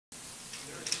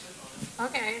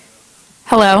Okay.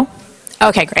 Hello?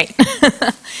 Okay, great.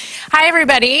 Hi,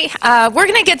 everybody. We're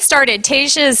going to get started.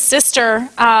 Tasia's sister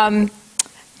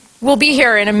will be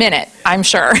here in a minute, I'm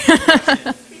sure.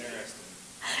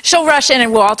 She'll rush in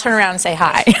and we'll all turn around and say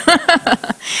hi.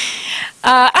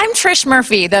 I'm Trish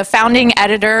Murphy, the founding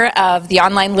editor of the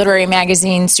online literary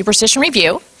magazine Superstition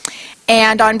Review.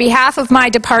 And on behalf of my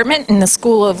department in the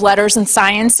School of Letters and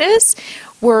Sciences,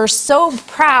 we're so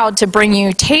proud to bring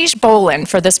you Teague Bohlen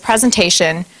for this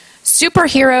presentation,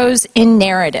 Superheroes in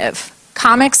Narrative,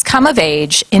 Comics Come of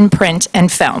Age in Print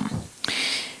and Film.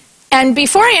 And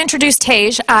before I introduce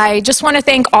Teague, I just want to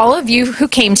thank all of you who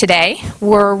came today.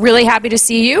 We're really happy to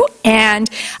see you, and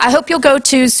I hope you'll go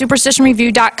to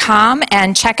superstitionreview.com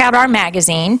and check out our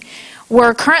magazine.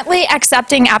 We're currently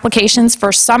accepting applications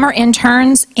for summer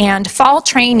interns and fall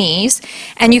trainees,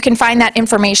 and you can find that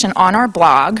information on our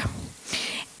blog.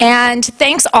 And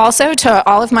thanks also to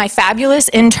all of my fabulous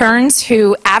interns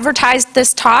who advertised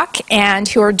this talk and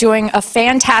who are doing a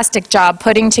fantastic job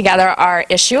putting together our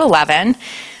issue 11.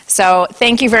 So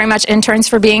thank you very much, interns,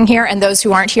 for being here, and those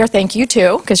who aren't here, thank you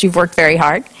too, because you've worked very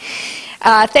hard.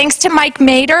 Thanks to Mike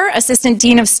Mader, Assistant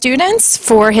Dean of Students,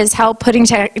 for his help putting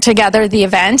together the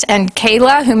event, and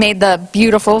Kayla, who made the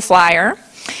beautiful flyer.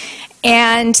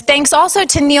 And thanks also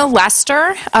to Neil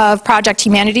Lester of Project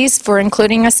Humanities for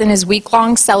including us in his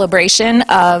week-long celebration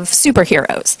of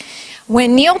superheroes.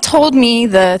 When Neil told me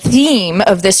the theme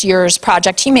of this year's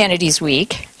Project Humanities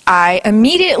Week, I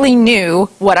immediately knew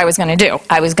what I was going to do.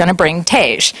 I was going to bring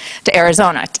Teague to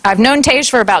Arizona. I've known Teague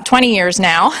for about 20 years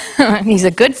now. He's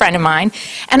a good friend of mine,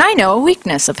 and I know a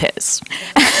weakness of his.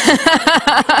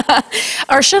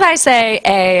 Or should I say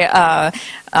a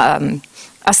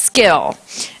skill.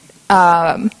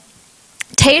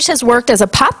 Teague has worked as a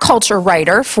pop culture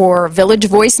writer for Village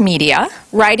Voice Media,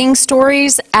 writing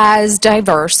stories as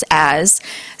diverse as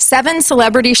 7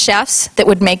 celebrity chefs that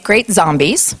would make great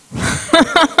zombies,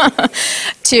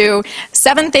 to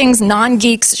 7 things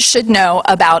non-geeks should know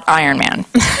about Iron Man.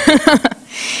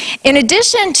 In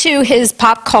addition to his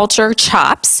pop culture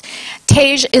chops,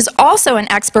 Teague is also an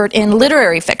expert in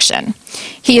literary fiction.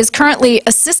 He is currently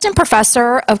assistant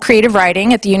professor of creative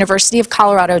writing at the University of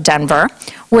Colorado, Denver,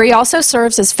 where he also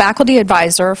serves as faculty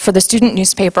advisor for the student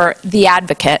newspaper, The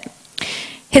Advocate.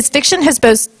 His fiction has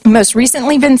most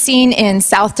recently been seen in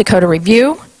South Dakota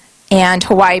Review and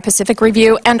Hawaii Pacific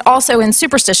Review, and also in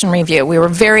Superstition Review. We were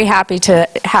very happy to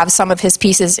have some of his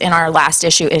pieces in our last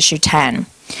issue, issue 10.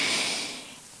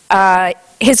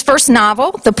 His first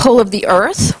novel, The Pull of the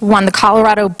Earth, won the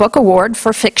Colorado Book Award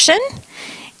for fiction,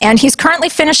 and he's currently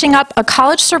finishing up a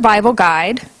college survival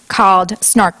guide called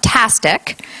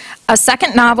Snarktastic, a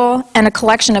second novel, and a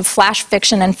collection of flash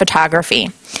fiction and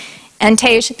photography. And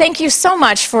Teague, thank you so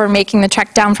much for making the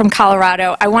trek down from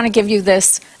Colorado. I want to give you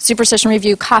this Superstition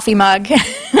Review coffee mug.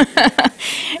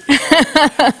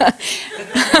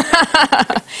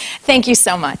 Thank you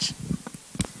so much.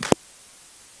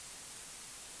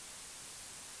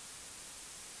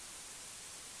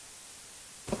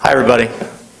 Hi, everybody.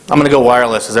 I'm going to go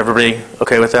wireless. Is everybody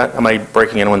okay with that? Am I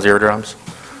breaking anyone's eardrums?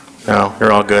 No,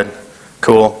 you're all good.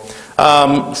 Cool.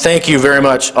 Thank you very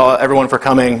much, everyone, for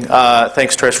coming.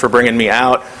 Thanks, Trish, for bringing me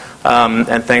out.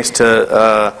 And thanks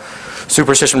to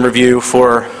Superstition Review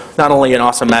for not only an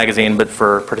awesome magazine, but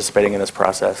for participating in this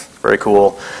process. Very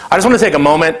cool. I just want to take a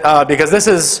moment, because this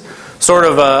is sort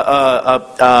of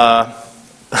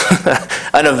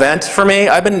an event for me.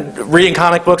 I've been reading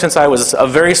comic books since I was a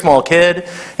very small kid,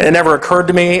 and it never occurred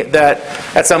to me that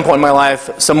at some point in my life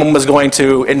someone was going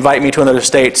to invite me to another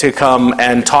state to come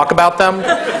and talk about them.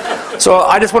 So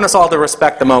I just want us all to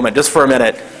respect the moment just for a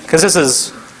minute, because this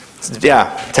is,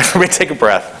 yeah, everybody take a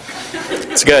breath.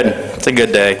 It's good. It's a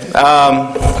good day.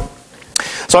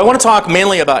 So I want to talk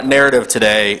mainly about narrative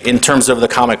today in terms of the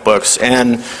comic books,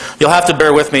 and you'll have to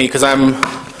bear with me because I'm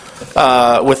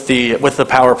with the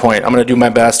PowerPoint. I'm going to do my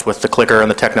best with the clicker and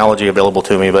the technology available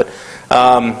to me, but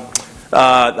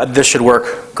this should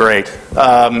work great.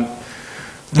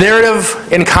 Narrative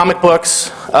in comic books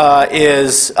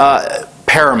is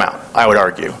paramount, I would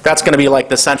argue. That's going to be like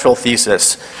the central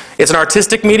thesis. It's an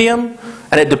artistic medium,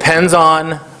 and it depends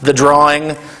on the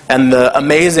drawing and the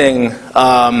amazing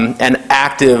and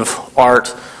active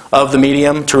art of the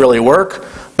medium to really work.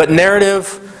 But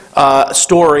narrative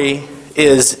story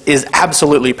is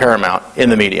absolutely paramount in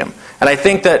the medium. And I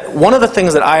think that one of the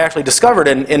things that I actually discovered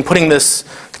in putting this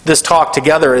talk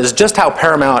together is just how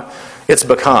paramount it's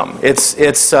become. It's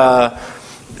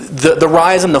the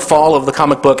rise and the fall of the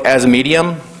comic book as a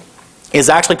medium is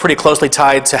actually pretty closely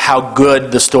tied to how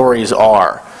good the stories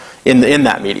are. in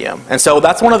that medium. And so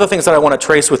that's one of the things that I want to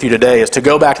trace with you today, is to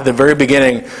go back to the very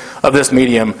beginning of this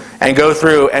medium and go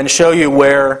through and show you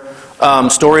where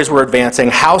stories were advancing,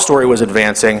 how story was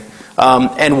advancing,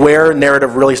 and where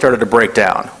narrative really started to break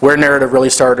down, where narrative really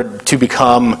started to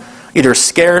become either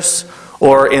scarce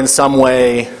or in some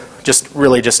way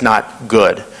really just not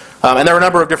good. And there are a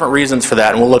number of different reasons for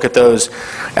that, and we'll look at those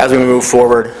as we move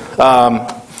forward.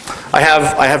 I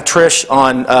have Trish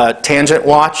on tangent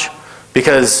watch,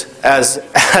 because as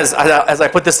I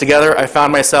put this together, I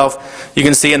found myself, you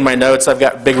can see in my notes, I've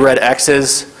got big red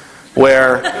X's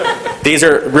where these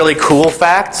are really cool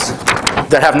facts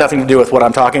that have nothing to do with what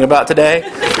I'm talking about today,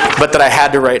 but that I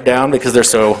had to write down because they're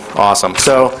so awesome.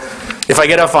 So if I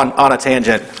get off on a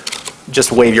tangent,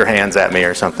 just wave your hands at me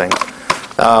or something.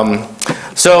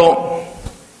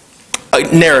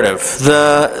 Narrative.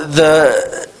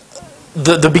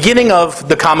 The beginning of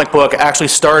the comic book actually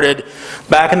started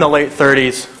back in the late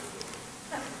 30s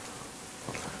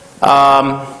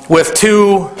with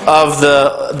two of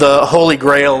the holy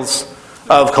grails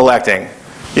of collecting.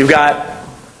 You've got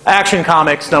Action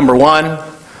Comics #1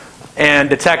 and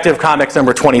Detective Comics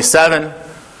 #27.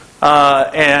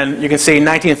 And you can see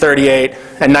 1938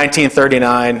 and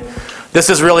 1939. This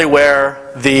is really where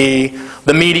the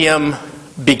medium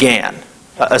began,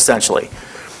 essentially.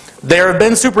 There have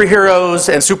been superheroes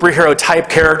and superhero-type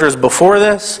characters before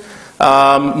this,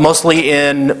 mostly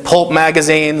in pulp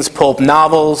magazines, pulp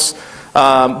novels,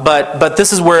 but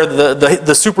this is where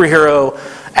the superhero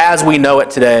as we know it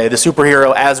today, the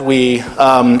superhero as we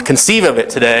conceive of it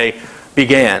today,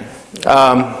 began.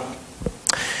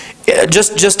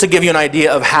 Just to give you an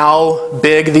idea of how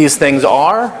big these things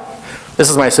are, this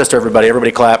is my sister, everybody.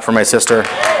 Everybody clap for my sister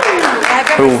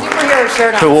who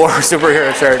wore a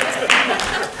superhero shirt.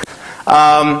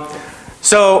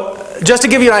 So just to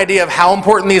give you an idea of how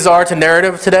important these are to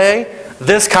narrative today,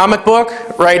 this comic book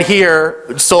right here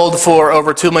sold for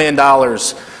over $2 million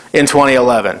in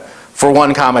 2011 for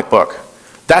one comic book.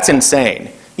 That's insane.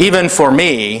 Even for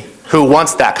me, who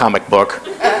wants that comic book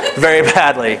very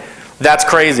badly, that's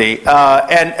crazy.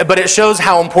 But it shows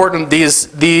how important these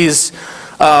things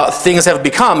have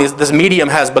become, this medium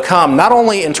has become, not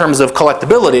only in terms of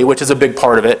collectability, which is a big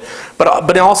part of it,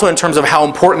 but also in terms of how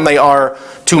important they are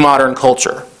to modern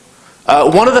culture.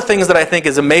 One of the things that I think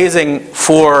is amazing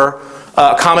for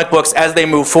comic books as they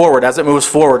move forward, as it moves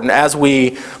forward, and as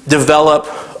we develop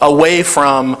away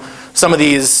from some of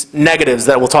these negatives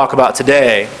that we'll talk about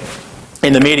today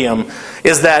in the medium,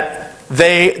 is that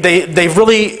they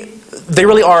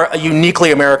really are a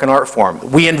uniquely American art form.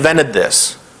 We invented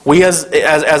this. We as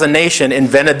a nation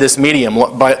invented this medium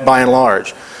by and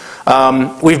large.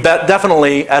 We've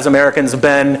definitely, as Americans,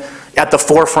 been at the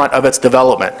forefront of its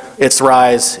development, its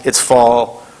rise, its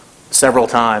fall, several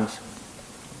times.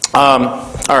 All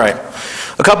right,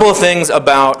 a couple of things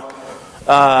about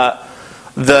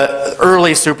the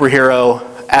early superhero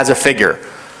as a figure.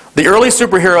 The early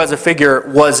superhero as a figure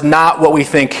was not what we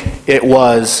think it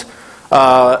was. We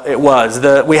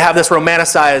have this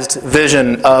romanticized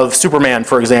vision of Superman,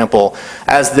 for example,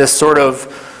 as this sort of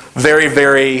very,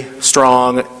 very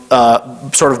strong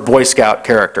sort of Boy Scout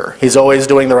character. He's always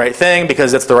doing the right thing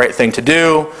because it's the right thing to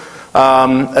do.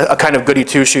 A kind of goody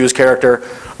two-shoes character.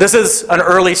 This is an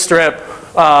early strip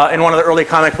in one of the early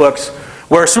comic books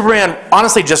where Superman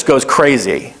honestly just goes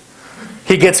crazy.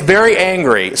 He gets very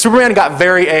angry. Superman got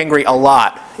very angry a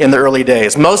lot in the early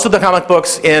days. Most of the comic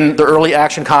books in the early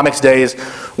Action Comics days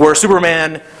were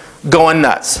Superman going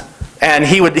nuts. And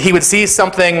he would see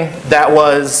something that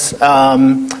was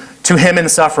to him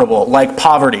insufferable, like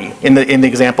poverty in the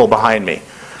example behind me.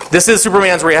 This is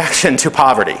Superman's reaction to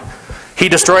poverty. He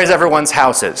destroys everyone's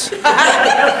houses.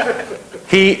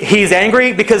 He's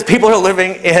angry because people are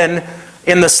living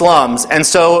in the slums, and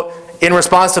so in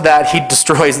response to that, he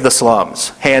destroys the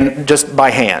slums, just by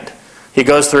hand. He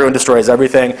goes through and destroys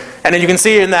everything. And then you can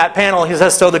see in that panel, he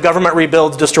says, so the government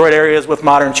rebuilds destroyed areas with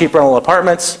modern cheap rental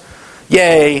apartments.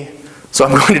 Yay. So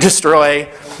I'm going to destroy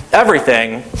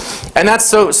everything. And that's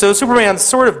so Superman's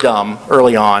sort of dumb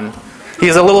early on.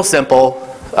 He's a little simple,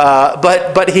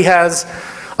 but he has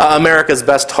America's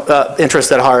best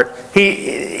interest at heart.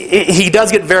 He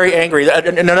does get very angry.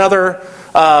 In another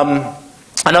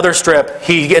strip,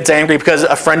 he gets angry because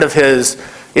a friend of his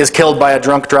is killed by a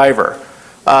drunk driver.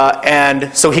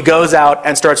 And so he goes out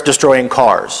and starts destroying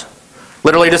cars.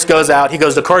 Literally just goes out, he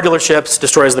goes to car dealerships,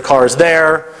 destroys the cars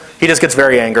there. He just gets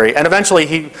very angry. And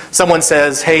eventually someone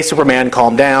says, hey, Superman,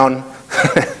 calm down.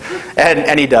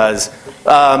 and he does.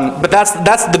 But that's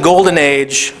the golden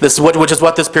age, which is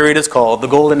what this period is called, the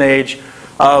golden age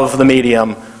of the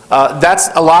medium.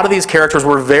 A lot of these characters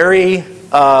were very,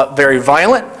 very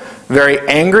violent, very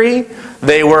angry.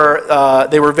 They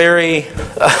were very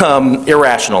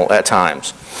irrational at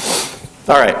times.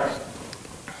 All right.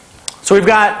 So we've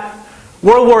got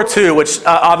World War II, which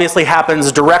obviously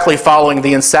happens directly following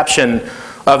the inception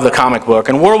of the comic book.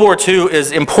 And World War II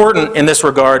is important in this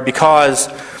regard because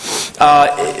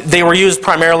they were used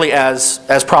primarily as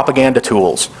propaganda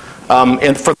tools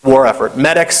for the war effort.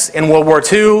 Medics in World War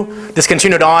II, this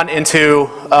continued on into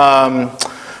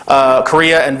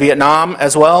Korea and Vietnam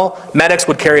as well. Medics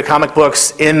would carry comic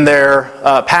books in their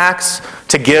packs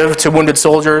to give to wounded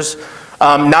soldiers,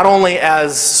 not only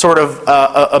as sort of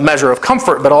a measure of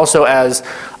comfort, but also as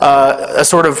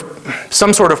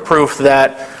some sort of proof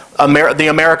that the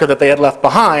America that they had left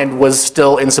behind was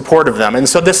still in support of them. And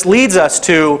so this leads us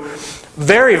to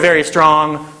very, very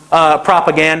strong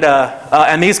propaganda.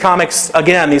 And these comics,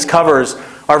 again, these covers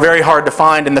are very hard to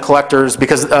find in the collectors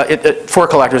because for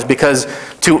collectors, because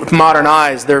to modern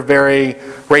eyes they're very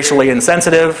racially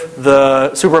insensitive.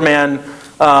 The Superman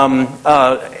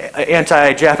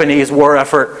anti-Japanese war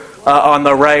effort on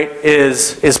the right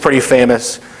is pretty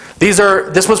famous.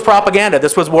 This was propaganda.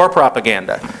 This was war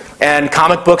propaganda. And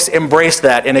comic books embraced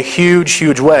that in a huge,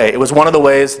 huge way. It was one of the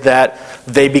ways that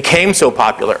they became so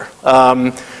popular.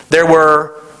 There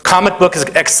were comic book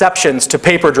exceptions to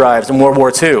paper drives in World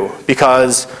War II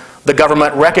because the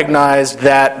government recognized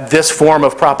that this form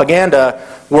of propaganda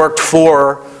worked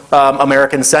for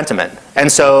American sentiment.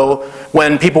 And so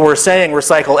when people were saying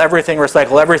recycle everything,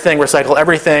 recycle everything, recycle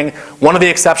everything, one of the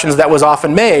exceptions that was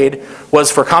often made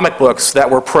was for comic books that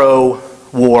were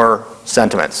pro-war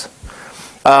sentiments.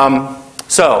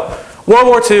 So World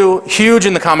War II, huge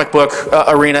in the comic book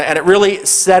arena, and it really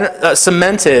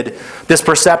cemented this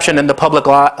perception in the public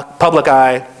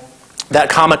eye that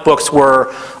comic books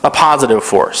were a positive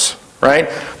force. Right?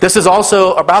 This is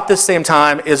also, about this same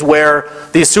time, is where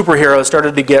these superheroes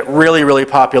started to get really, really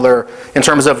popular in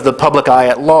terms of the public eye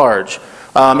at large,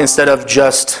 instead of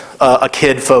just a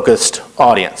kid-focused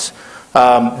audience.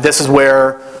 This is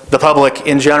where the public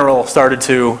in general started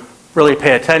to really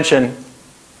pay attention.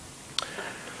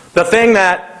 The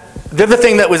other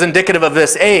thing that was indicative of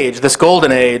this age, this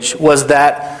golden age, was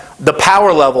that the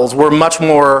power levels were much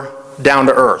more down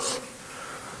to earth.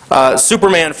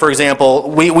 Superman, for example,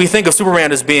 we think of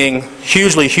Superman as being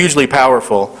hugely, hugely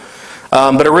powerful.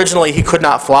 But originally he could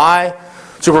not fly.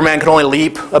 Superman could only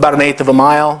leap about 1/8 of a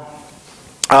mile.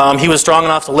 He was strong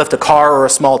enough to lift a car or a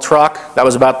small truck. That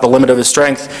was about the limit of his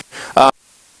strength.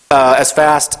 As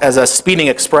fast as a speeding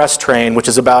express train, which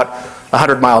is about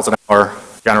 100 miles an hour,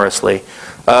 generously.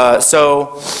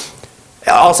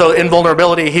 Also,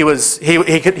 invulnerability, he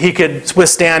could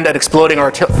withstand an exploding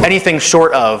anything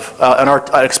short of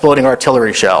an exploding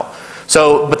artillery shell.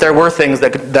 But there were things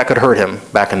that could hurt him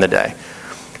back in the day.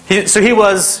 He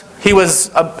was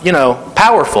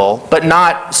powerful, but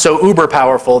not so uber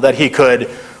powerful that he could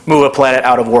move a planet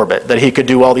out of orbit, that he could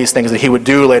do all these things that he would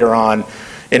do later on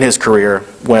in his career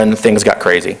when things got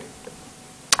crazy.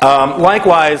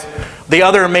 Likewise, the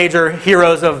other major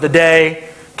heroes of the day,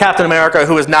 Captain America,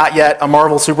 who is not yet a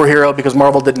Marvel superhero because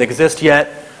Marvel didn't exist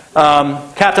yet.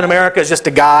 Captain America is just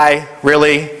a guy,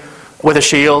 really, with a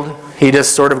shield. He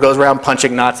just sort of goes around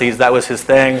punching Nazis. That was his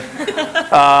thing.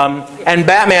 And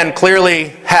Batman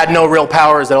clearly had no real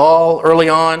powers at all early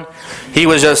on. He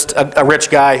was just a rich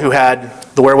guy who had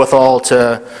the wherewithal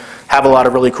to have a lot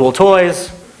of really cool toys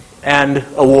and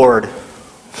a ward.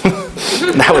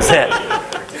 That was it.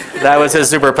 That was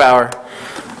his superpower.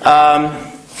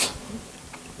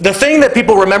 The thing that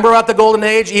people remember about the Golden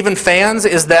Age, even fans,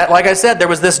 is that, like I said, there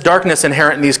was this darkness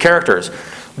inherent in these characters.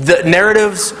 The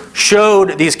narratives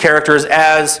showed these characters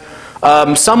as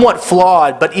somewhat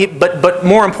flawed, but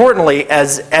more importantly,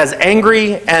 as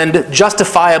angry and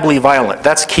justifiably violent.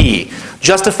 That's key.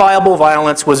 Justifiable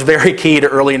violence was very key to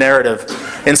early narrative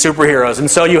in superheroes. And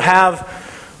so you have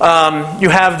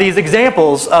these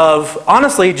examples of,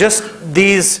 honestly, just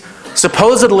these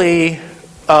supposed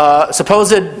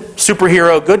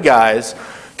superhero good guys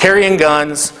carrying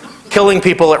guns, killing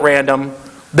people at random.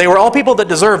 They were all people that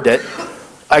deserved it,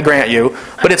 I grant you,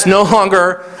 but it's no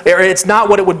longer, it's not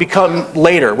what it would become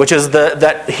later, which is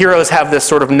that heroes have this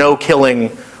sort of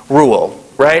no-killing rule,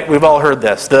 right? We've all heard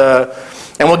this.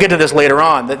 And we'll get to this later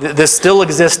on. This still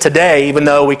exists today, even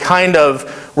though we kind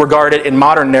of regard it in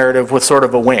modern narrative with sort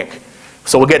of a wink.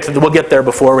 So we'll get there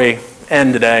before we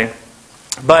end today.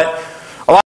 But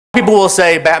people will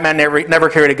say Batman never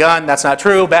carried a gun. That's not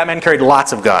true. Batman carried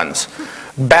lots of guns.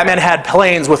 Batman had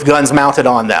planes with guns mounted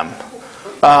on them.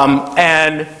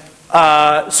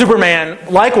 Superman,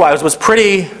 likewise, was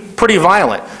pretty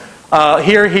violent.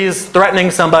 Here he's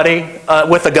threatening somebody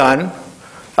with a gun.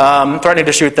 threatening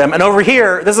to shoot them. And over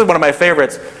here, this is one of my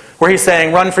favorites, where he's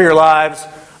saying, run for your lives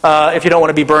if you don't want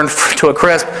to be burned to a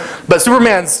crisp. But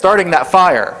Superman's starting that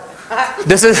fire.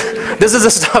 This is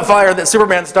a fire that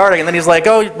Superman's starting, and then he's like,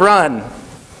 oh, run.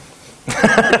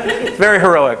 Very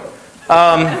heroic.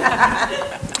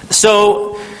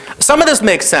 So some of this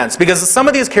makes sense, because some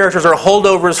of these characters are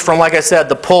holdovers from, like I said,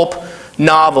 the pulp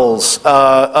novels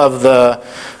of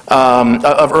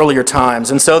earlier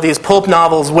times. And so these pulp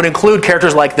novels would include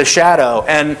characters like the Shadow,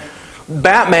 and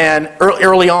Batman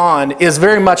early on is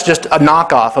very much just a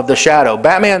knockoff of the Shadow.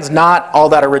 Batman's not all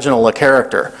that original a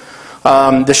character.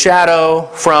 The Shadow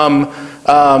from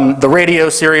the radio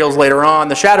serials later on,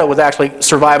 the Shadow would actually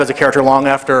survive as a character long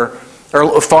after,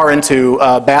 or far into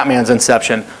Batman's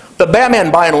inception. But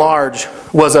Batman, by and large,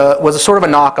 was a sort of a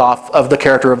knockoff of the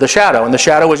character of the Shadow. And the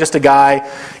Shadow was just a guy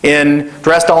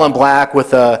dressed all in black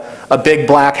with a big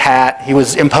black hat. He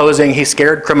was imposing. He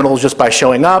scared criminals just by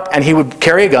showing up. And he would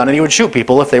carry a gun and he would shoot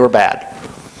people if they were bad.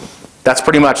 That's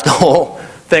pretty much the whole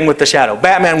thing with the Shadow.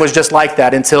 Batman was just like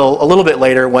that until a little bit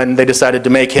later, when they decided to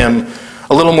make him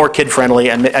a little more kid-friendly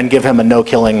and give him a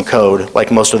no-killing code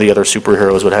like most of the other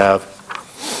superheroes would have.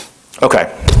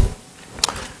 Okay.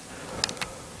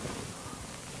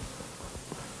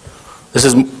 This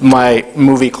is my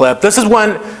movie clip. This is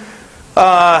when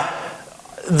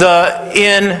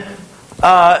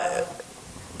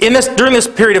during this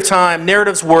period of time,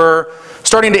 narratives were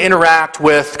starting to interact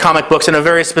with comic books in a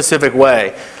very specific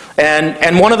way.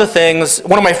 And one of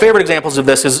my favorite examples of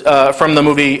this is from the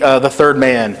movie The Third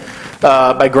Man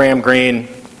by Graham Greene.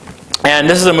 And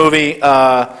this is a movie,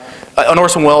 an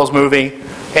Orson Welles movie.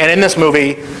 And in this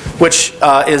movie, which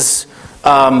is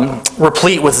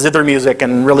replete with zither music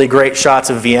and really great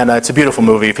shots of Vienna. It's a beautiful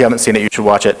movie. If you haven't seen it, you should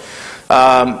watch it.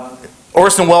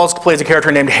 Orson Welles plays a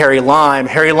character named Harry Lime.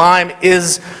 Harry Lime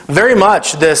is very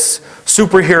much this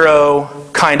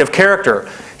superhero kind of character.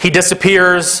 He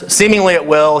disappears seemingly at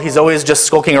will. He's always just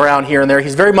skulking around here and there.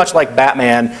 He's very much like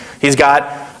Batman. He's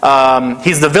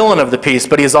the villain of the piece,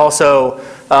 but he's also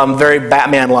very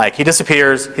Batman-like. He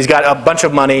disappears. He's got a bunch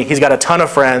of money. He's got a ton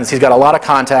of friends. He's got a lot of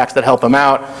contacts that help him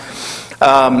out.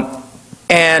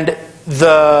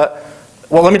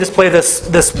 Well, let me just play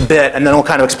this bit, and then we'll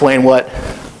kind of explain what. I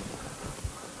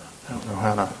don't know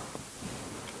how to.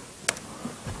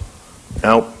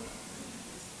 Nope.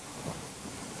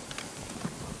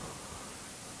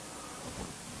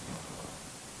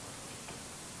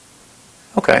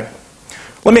 Okay.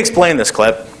 Let me explain this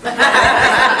clip.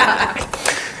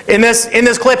 In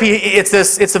this clip,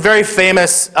 it's a very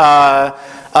famous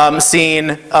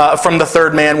scene from The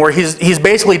Third Man, where he's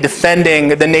basically defending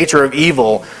the nature of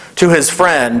evil to his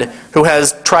friend, who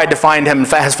has tried to find him,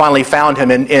 has finally found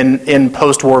him in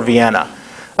post-war Vienna.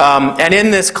 And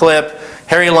in this clip,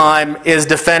 Harry Lime is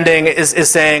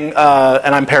saying,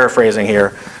 and I'm paraphrasing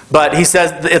here, but he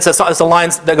says, it's a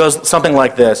line that goes something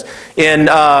like this: In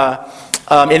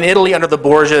Italy under the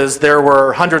Borgias, there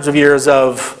were hundreds of years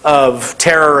of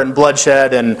terror and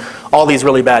bloodshed and all these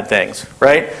really bad things,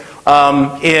 right?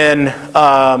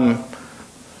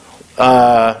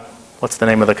 What's the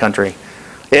name of the country?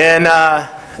 In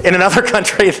another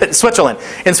country, Switzerland.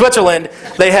 In Switzerland,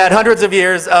 they had hundreds of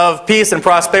years of peace and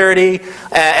prosperity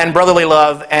and brotherly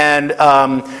love, and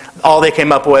all they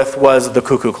came up with was the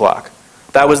cuckoo clock.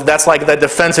 That's like the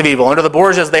defense of evil. Under the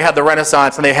Borgias, they had the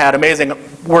Renaissance, and they had amazing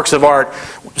works of art,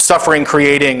 suffering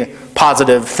creating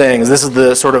positive things. This is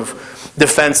the sort of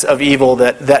defense of evil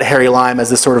that Harry Lime, as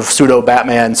this sort of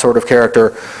pseudo-Batman sort of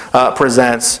character,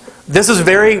 presents. This is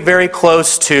very, very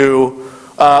close to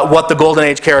what the Golden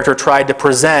Age character tried to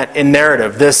present in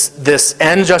narrative. This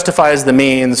end justifies the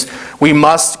means. We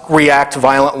must react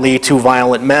violently to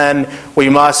violent men. We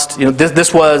must,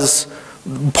 this was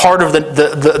part of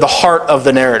the heart of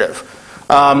the narrative.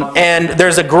 And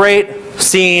there's a great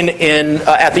scene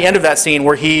at the end of that scene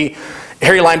where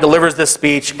Harry Lime delivers this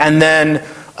speech and then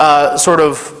sort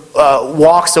of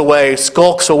walks away,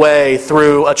 skulks away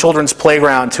through a children's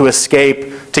playground to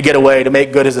escape, to get away, to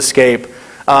make good his escape.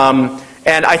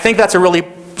 And I think that's a really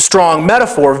strong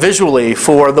metaphor visually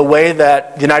for the way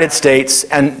that the United States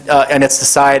and its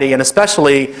society, and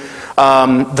especially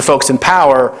the folks in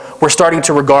power, were starting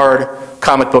to regard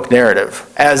comic book narrative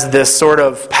as this sort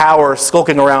of power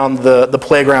skulking around the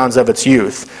playgrounds of its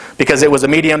youth, because it was a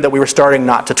medium that we were starting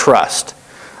not to trust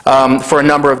for a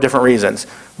number of different reasons.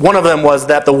 One of them was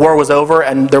that the war was over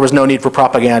and there was no need for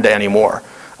propaganda anymore.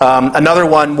 Another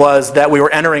one was that we were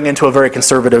entering into a very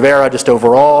conservative era just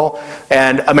overall,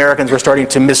 and Americans were starting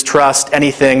to mistrust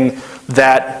anything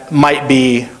that might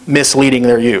be misleading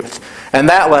their youth. And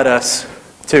that led us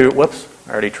to, whoops,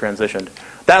 I already transitioned.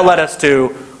 That led us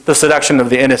to The Seduction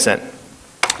of the Innocent.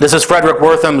 This is Frederick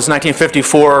Wortham's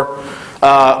 1954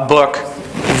 book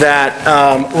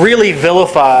that really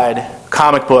vilified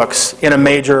comic books in a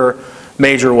major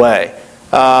way.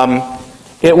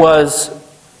 It was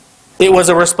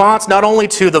a response not only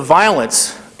to the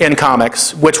violence in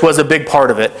comics, which was a big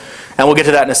part of it, and we'll get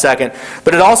to that in a second,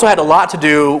 but it also had a lot to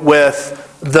do with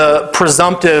the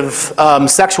presumptive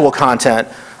sexual content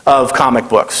of comic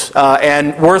books.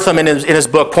 And Wortham in his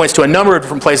book points to a number of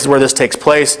different places where this takes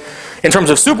place. In terms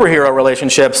of superhero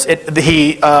relationships,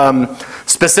 he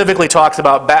specifically talks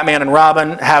about Batman and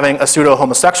Robin having a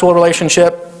pseudo-homosexual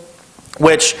relationship,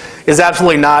 which is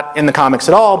absolutely not in the comics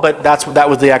at all, but that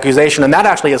was the accusation, and that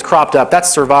actually has cropped up.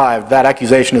 That's survived. That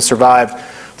accusation has survived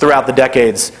throughout the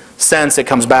decades since. It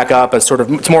comes back up as sort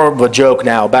of, it's more of a joke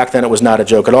now. Back then it was not a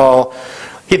joke at all.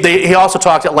 He also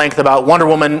talked at length about Wonder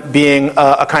Woman being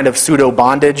a kind of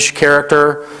pseudo-bondage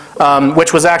character,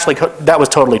 which was actually, that was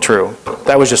totally true.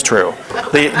 That was just true.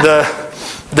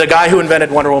 The guy who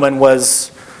invented Wonder Woman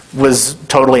was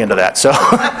totally into that. So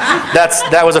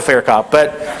that was a fair cop.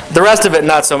 But the rest of it,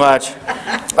 not so much.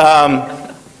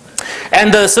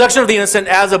 And The Seduction of the Innocent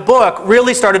as a book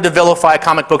really started to vilify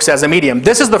comic books as a medium.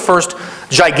 This is the first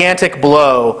gigantic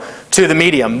blow to the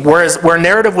medium, where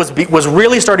narrative was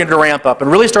really starting to ramp up and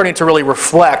really starting to really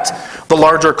reflect the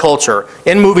larger culture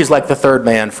in movies like The Third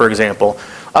Man, for example,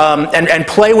 and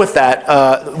play with that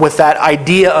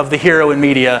idea of the hero in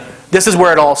media. This is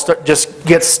where it all just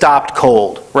gets stopped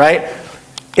cold, right?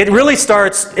 It really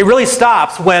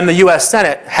stops when the U.S.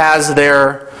 Senate has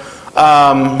their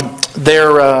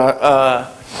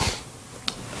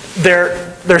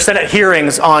Senate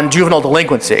hearings on juvenile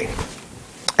delinquency.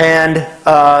 And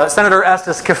Senator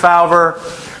Estes Kefauver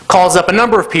calls up a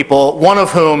number of people, one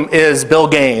of whom is Bill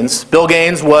Gaines. Bill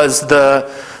Gaines was the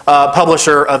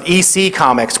publisher of EC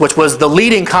Comics, which was the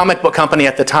leading comic book company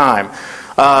at the time.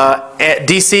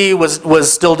 DC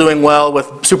was still doing well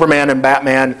with Superman and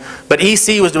Batman, but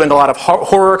EC was doing a lot of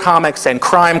horror comics and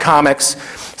crime comics,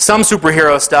 some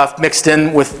superhero stuff mixed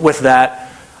in with that.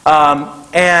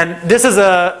 And this is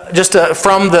just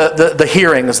from the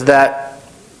hearings that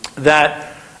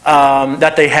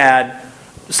they had.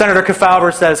 Senator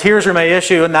Kefauver says, here's your main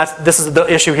issue, and this is the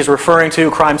issue he's referring to,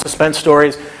 crime suspense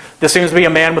stories. There seems to be a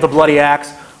man with a bloody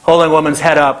axe holding a woman's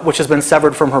head up, which has been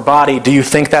severed from her body. Do you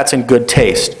think that's in good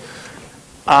taste?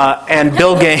 And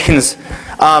Bill Gaines,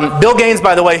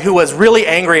 by the way, who was really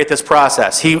angry at this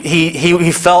process,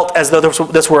 he felt as though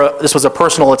this was a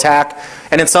personal attack,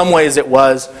 and in some ways it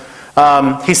was.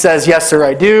 He says, yes, sir,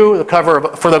 I do,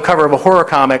 for the cover of a horror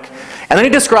comic. And then he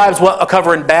describes what a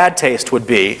cover in bad taste would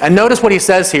be. And notice what he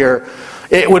says here.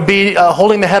 It would be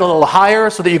holding the head a little higher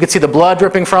so that you could see the blood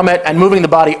dripping from it, and moving the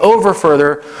body over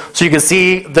further so you could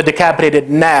see the decapitated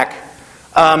neck.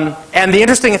 And the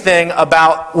interesting thing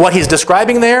about what he's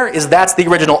describing there is that's the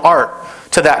original art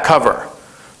to that cover.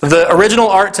 The original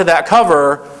art to that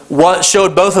cover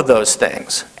showed both of those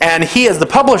things. And he, as the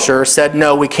publisher, said,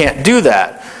 no, we can't do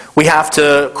that. We have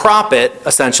to crop it,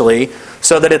 essentially,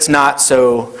 so that it's not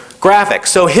so graphic.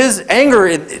 So his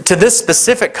anger to this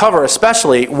specific cover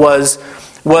especially was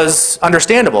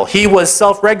understandable. He was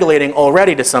self-regulating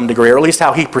already to some degree, or at least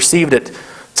how he perceived it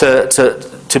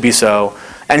to be so.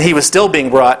 And he was still being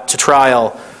brought to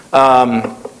trial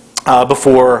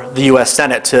before the U.S.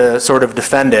 Senate to sort of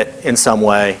defend it in some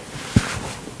way.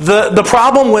 The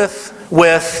problem with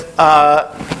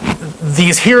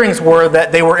these hearings were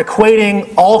that they were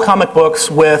equating all comic books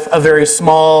with a very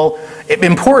small,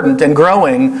 important and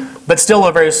growing, but still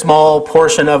a very small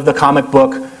portion of the comic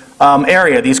book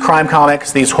area. These crime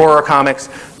comics, these horror comics,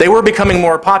 they were becoming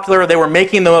more popular. They were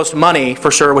making the most money,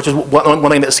 for sure, which is one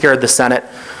thing that scared the Senate.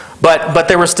 But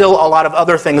there were still a lot of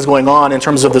other things going on in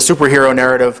terms of the superhero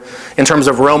narrative, in terms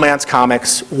of romance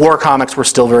comics. War comics were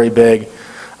still very big.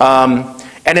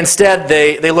 And instead,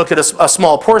 they looked at a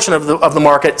small portion of the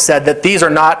market, said that these are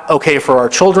not okay for our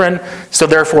children, so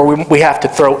therefore we have to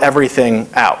throw everything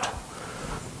out.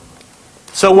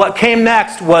 So what came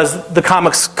next was the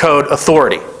Comics Code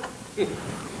Authority.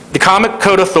 The Comic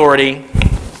Code Authority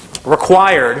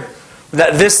required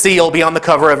that this seal be on the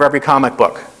cover of every comic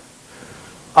book.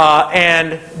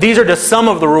 And these are just some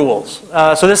of the rules.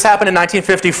 So this happened in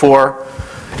 1954.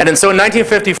 And so in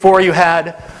 1954 you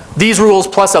had these rules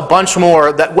plus a bunch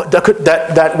more that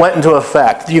went into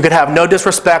effect. You could have no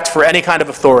disrespect for any kind of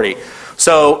authority.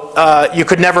 So you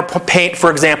could never paint,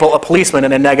 for example, a policeman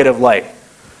in a negative light.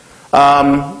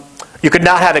 You could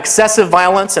not have excessive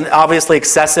violence, and obviously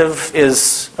excessive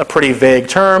is a pretty vague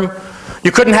term.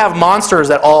 You couldn't have monsters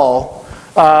at all.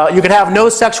 you could have no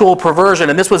sexual perversion,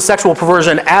 and this was sexual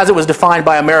perversion as it was defined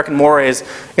by American mores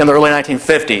in the early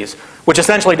 1950s, which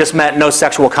essentially just meant no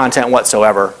sexual content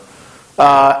whatsoever.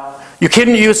 You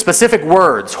couldn't use specific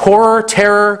words, horror,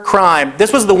 terror, crime.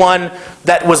 This was the one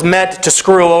that was meant to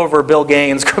screw over Bill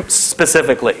Gaines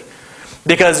specifically.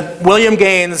 Because William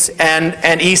Gaines and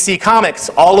EC Comics,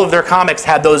 all of their comics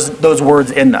had those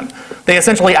words in them. They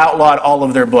essentially outlawed all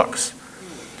of their books.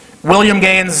 William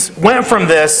Gaines went from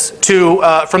this to,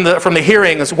 from the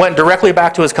hearings, went directly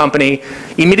back to his company,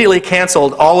 immediately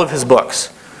canceled all of his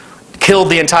books, killed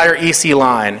the entire EC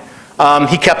line.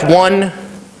 He kept one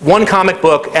comic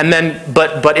book and then,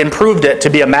 but improved it to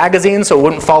be a magazine so it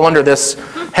wouldn't fall under this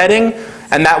heading,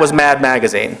 and that was Mad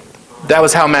Magazine. That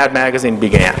was how Mad Magazine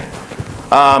began.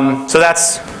 So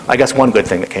that's, I guess, one good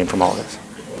thing that came from all this.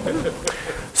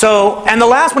 So, and the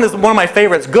last one is one of my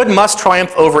favorites. Good must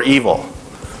triumph over evil.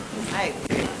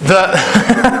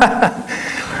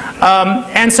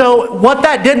 And so what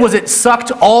that did was it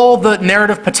sucked all the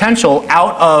narrative potential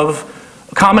out of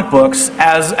comic books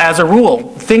as a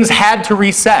rule. Things had to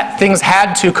reset. Things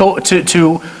had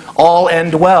to all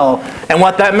end well. And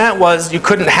what that meant was you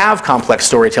couldn't have complex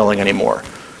storytelling anymore.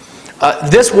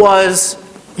 This was...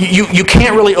 You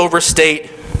can't really overstate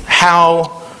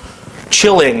how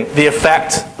chilling the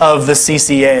effect of the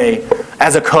CCA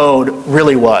as a code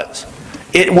really was.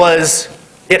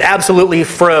 It absolutely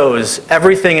froze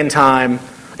everything in time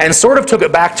and sort of took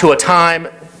it back to a time,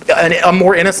 a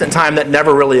more innocent time that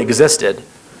never really existed.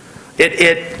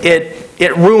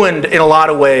 It ruined, in a lot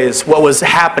of ways, what was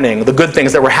happening, the good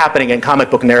things that were happening in comic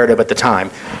book narrative at the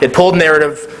time. It pulled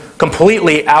narrative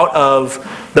completely out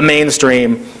of the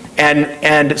mainstream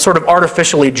and sort of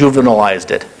artificially juvenilized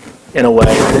it in a way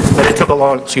that it took a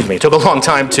long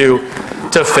time to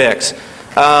fix.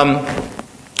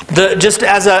 Just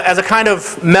as a kind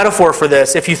of metaphor for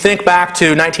this, if you think back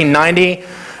to 1990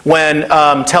 when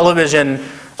television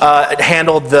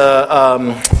handled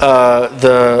the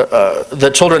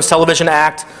Children's Television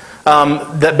Act,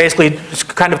 that basically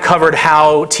kind of covered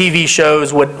how TV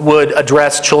shows would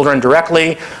address children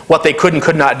directly, what they could and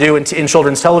could not do in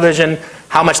children's television,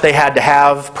 how much they had to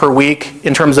have per week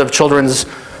in terms of children's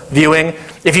viewing.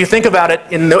 If you think about it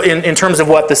in terms of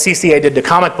what the CCA did to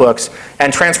comic books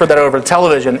and transferred that over to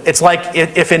television, it's like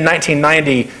if in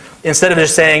 1990, instead of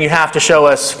just saying you have to show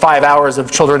us 5 hours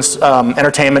of children's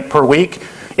entertainment per week,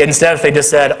 instead if they just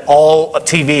said all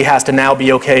TV has to now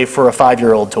be okay for a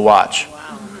 5-year-old to watch.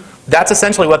 That's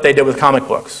essentially what they did with comic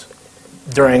books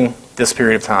during this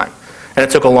period of time. And it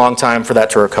took a long time for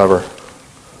that to recover.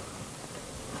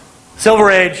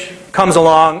 Silver Age comes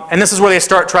along, and this is where they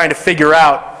start trying to figure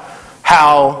out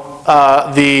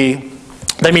how the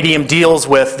medium deals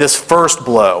with this first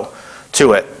blow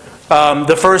to it.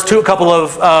 The first couple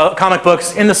of comic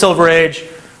books in the Silver Age,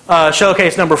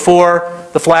 Showcase number 4,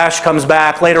 The Flash comes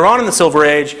back. Later on in the Silver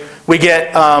Age, we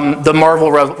get the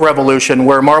Marvel Revolution,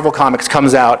 where Marvel Comics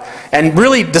comes out and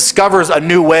really discovers a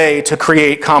new way to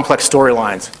create complex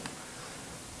storylines.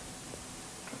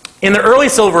 In the early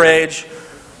Silver Age,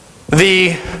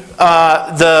 the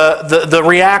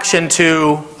reaction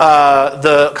to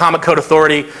the Comic Code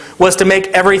Authority was to make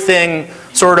everything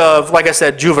sort of, like I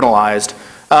said, juvenilized.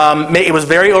 It was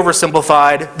very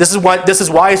oversimplified. This is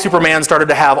why Superman started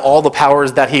to have all the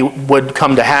powers that he would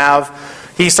come to have.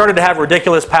 He started to have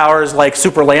ridiculous powers like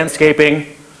super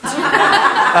landscaping.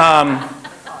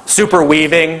 Super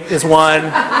weaving is one.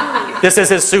 This is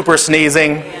his super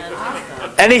sneezing.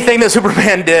 Anything that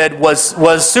Superman did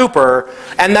was super,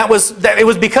 and it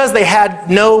was because they had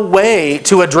no way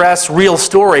to address real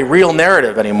story, real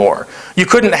narrative anymore. You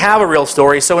couldn't have a real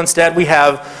story, so instead we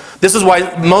have. This is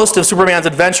why most of Superman's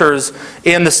adventures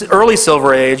in the early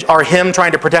Silver Age are him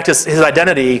trying to protect his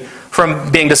identity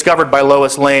from being discovered by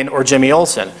Lois Lane or Jimmy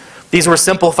Olsen. These were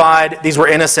simplified. These were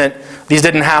innocent. These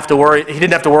didn't have to worry. He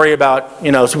didn't have to worry about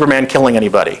Superman killing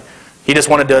anybody. He just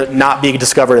wanted to not be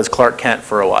discovered as Clark Kent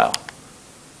for a while.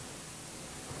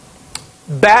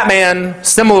 Batman,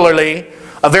 similarly,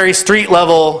 a very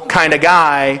street-level kind of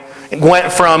guy,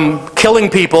 went from killing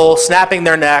people, snapping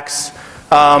their necks,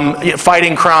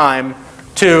 fighting crime,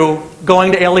 to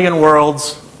going to alien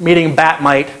worlds, meeting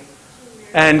Batmite,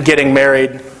 and getting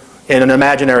married in an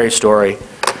imaginary story.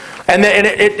 And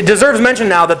it deserves mention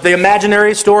now that the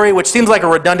imaginary story, which seems like a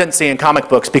redundancy in comic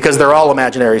books because they're all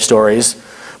imaginary stories,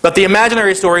 but the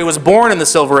imaginary story was born in the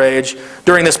Silver Age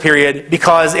during this period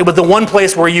because it was the one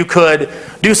place where you could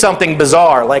do something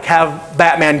bizarre, like have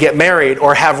Batman get married,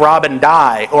 or have Robin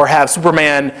die, or have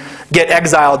Superman get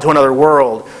exiled to another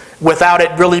world, without it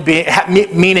really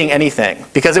meaning anything,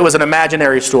 because it was an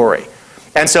imaginary story.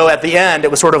 And so at the end,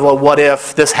 it was sort of a what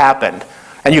if this happened.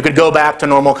 and you could go back to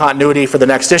normal continuity for the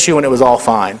next issue and it was all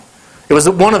fine. It was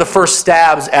one of the first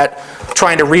stabs at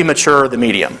trying to remature the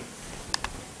medium.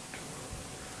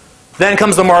 Then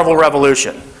comes the Marvel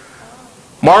Revolution.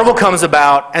 Marvel comes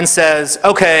about and says,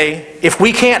 okay, if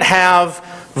we can't have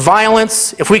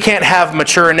violence, if we can't have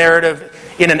mature narrative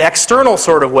in an external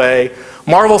sort of way,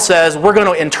 Marvel says we're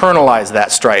going to internalize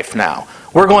that strife now.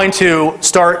 We're going to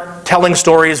start telling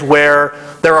stories where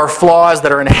there are flaws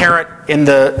that are inherent in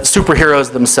the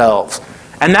superheroes themselves.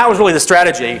 And that was really the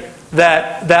strategy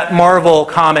that Marvel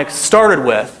Comics started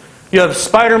with. You have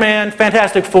Spider-Man,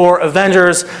 Fantastic Four,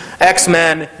 Avengers,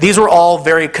 X-Men. These were all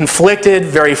very conflicted,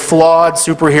 very flawed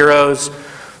superheroes.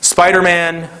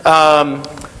 Spider-Man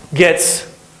gets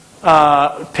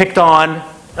picked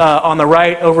on the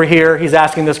right over here. He's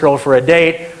asking this girl for a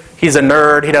date. He's a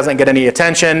nerd. He doesn't get any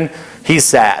attention. He's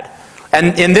sad.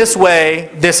 And in this way,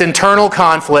 this internal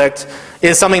conflict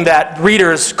is something that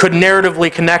readers could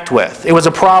narratively connect with. It was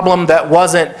a problem that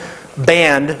wasn't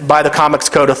banned by the Comics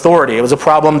Code Authority. It was a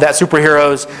problem that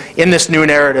superheroes in this new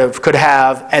narrative could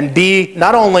have and be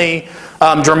not only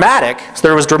dramatic, so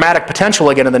there was dramatic potential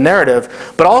again in the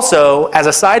narrative, but also as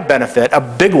a side benefit, a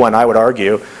big one I would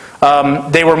argue,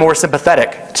 they were more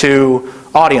sympathetic to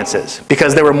audiences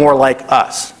because they were more like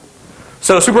us.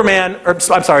 So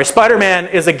Spider-Man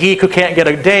is a geek who can't get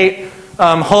a date.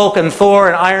 Hulk and Thor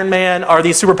and Iron Man are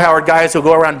these superpowered guys who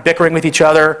go around bickering with each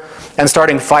other and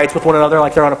starting fights with one another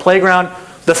like they're on a playground.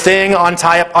 The Thing on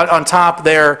top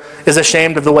there is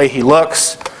ashamed of the way he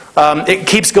looks. It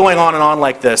keeps going on and on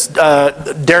like this.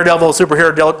 Daredevil,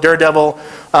 superhero Daredevil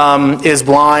is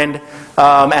blind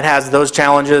and has those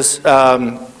challenges.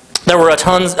 There were a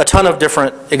ton of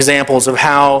different examples of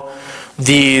how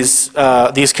these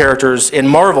characters in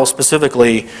Marvel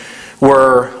specifically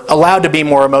were allowed to be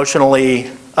more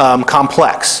emotionally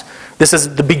complex. This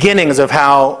is the beginnings of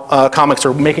how comics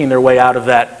are making their way out of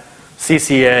that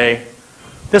CCA.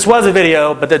 This was a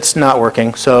video, but it's not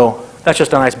working, so that's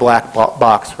just a nice black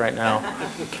box right now.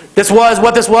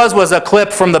 What this was a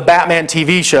clip from the Batman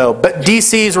TV show, but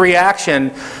DC's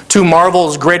reaction to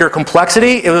Marvel's greater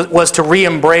complexity was to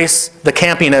re-embrace the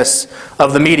campiness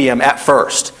of the medium at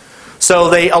first.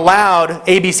 So they allowed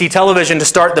ABC television to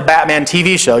start the Batman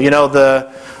TV show. You know,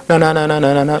 the no,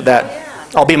 that.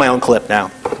 I'll be my own clip now.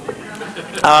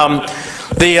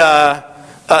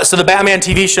 So the Batman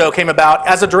TV show came about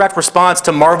as a direct response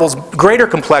to Marvel's greater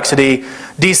complexity.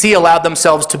 DC allowed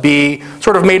themselves to be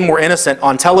sort of made more innocent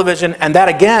on television, and that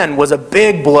again was a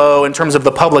big blow in terms of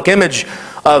the public image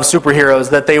of superheroes,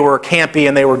 that they were campy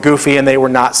and they were goofy and they were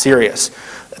not serious.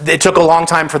 It took a long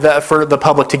time for the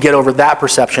public to get over that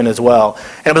perception as well.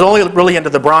 And it was only really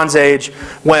into the Bronze Age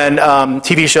when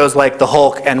TV shows like The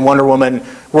Hulk and Wonder Woman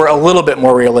were a little bit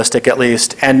more realistic at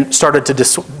least and started to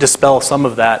dispel some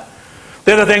of that.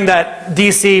 The other thing that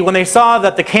DC, when they saw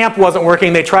that the camp wasn't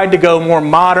working, they tried to go more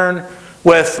modern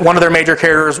with one of their major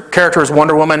characters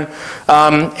Wonder Woman,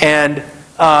 and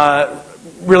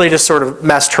really just sort of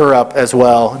messed her up as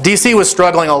well. DC was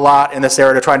struggling a lot in this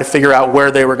era to try to figure out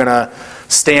where they were going to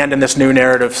stand in this new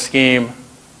narrative scheme.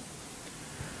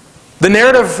 The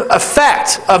narrative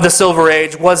effect of the Silver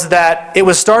Age was that it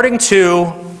was starting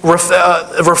to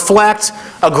reflect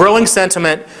a growing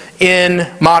sentiment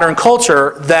in modern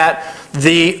culture that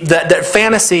that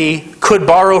fantasy could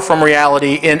borrow from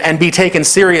reality and be taken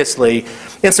seriously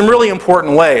in some really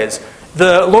important ways.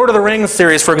 The Lord of the Rings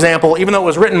series, for example, even though it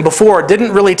was written before,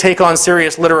 didn't really take on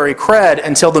serious literary cred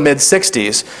until the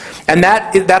mid-60s. And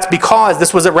that's because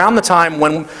this was around the time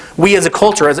when we as a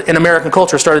culture, in American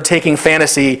culture, started taking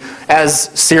fantasy as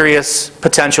serious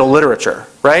potential literature,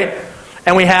 right?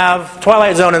 And we have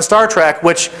Twilight Zone and Star Trek,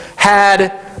 which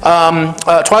had,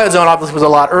 Twilight Zone obviously was a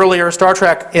lot earlier. Star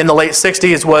Trek in the late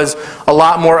 60s was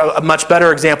a much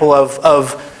better example of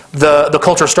the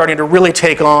culture starting to really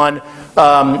take on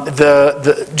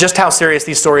just how serious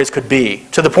these stories could be,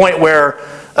 to the point where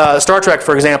Star Trek,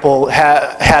 for example,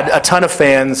 had a ton of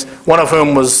fans, one of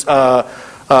whom was the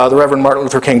Reverend Martin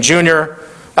Luther King Jr.,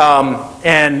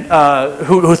 and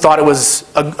who thought it was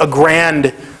a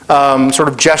grand sort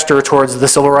of gesture towards the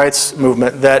civil rights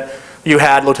movement that you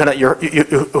had Lieutenant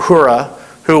Uhura,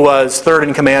 who was third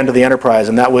in command of the Enterprise,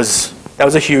 and that was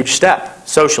a huge step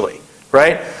socially,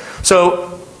 right?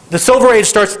 So the Silver Age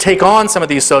starts to take on some of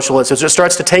these social issues. It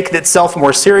starts to take itself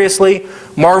more seriously.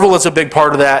 Marvel is a big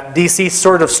part of that. DC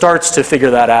sort of starts to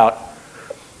figure that out.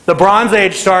 The Bronze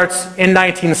Age starts in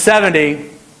 1970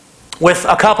 with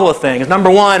a couple of things.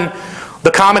 Number one,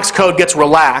 the Comics Code gets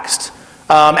relaxed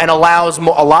and allows a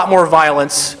lot more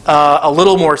violence, a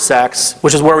little more sex,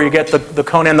 which is where we get the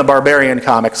Conan the Barbarian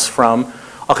comics from.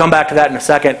 I'll come back to that in a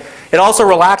second. It also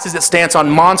relaxes its stance on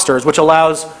monsters, which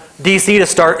allows DC to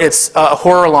start its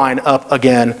horror line up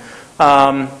again.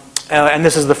 And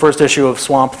this is the first issue of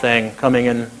Swamp Thing coming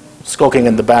in, skulking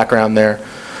in the background there.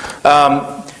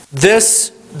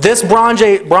 This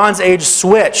Bronze Age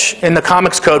switch in the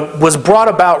Comics Code was brought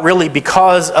about really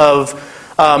because of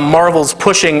Marvel's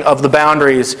pushing of the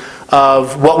boundaries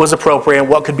of what was appropriate and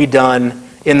what could be done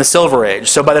in the Silver Age.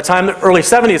 So by the time the early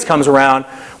 70s comes around,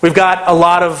 we've got a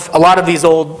lot of these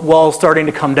old walls starting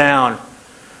to come down.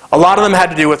 A lot of them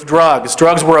had to do with drugs.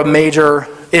 Drugs were a major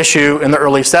issue in the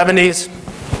early 70s.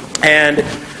 And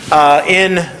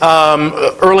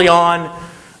early on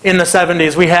in the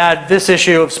 70s, we had this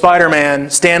issue of Spider-Man.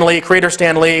 Creator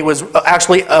Stan Lee was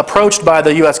actually approached by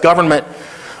the US government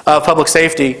public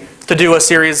safety to do a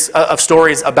series of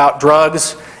stories about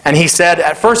drugs. And he said,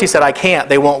 at first he said, I can't,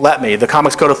 they won't let me. The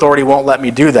Comics Code Authority won't let me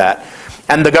do that.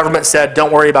 And the government said,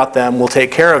 don't worry about them, we'll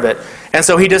take care of it. And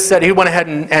so he just said, he went ahead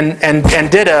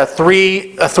and did a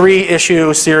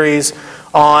three-issue series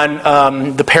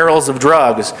on the perils of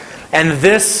drugs. And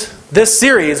this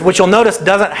series, which you'll notice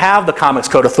doesn't have the Comics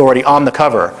Code Authority on the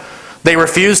cover. They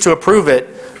refused to approve it,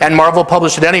 and Marvel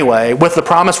published it anyway, with the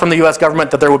promise from the US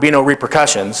government that there would be no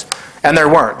repercussions. And there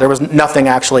weren't. There was nothing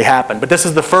actually happened. But this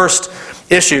is the first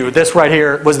issue. This right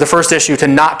here was the first issue to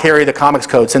not carry the Comics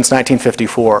Code since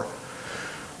 1954.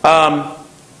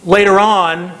 Later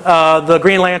on, the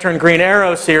Green Lantern, Green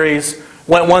Arrow series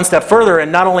went one step further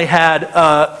and not only had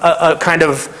a kind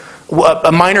of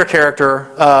a minor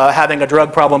character having a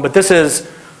drug problem, but this is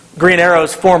Green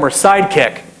Arrow's former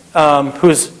sidekick,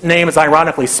 whose name is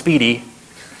ironically Speedy,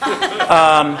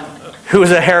 who is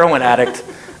a heroin addict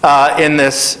in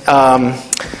this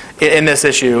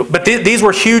issue. But these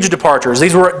were huge departures.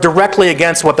 These were directly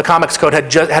against what the Comics Code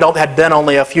had been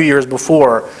only a few years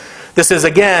before. This is,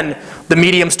 again, the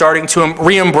medium starting to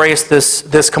re-embrace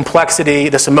this complexity,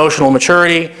 this emotional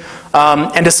maturity,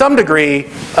 and to some degree,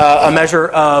 a measure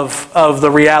of the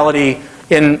reality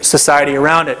in society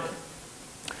around it.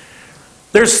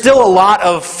 There's still a lot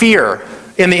of fear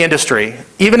in the industry,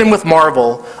 even with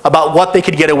Marvel, about what they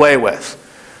could get away with.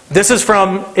 This is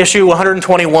from issue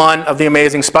 121 of The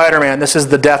Amazing Spider-Man. This is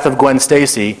the death of Gwen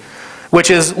Stacy,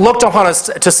 which is looked upon as,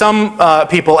 to some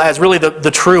people as really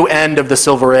the true end of the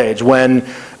Silver Age, when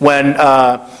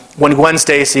Gwen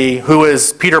Stacy, who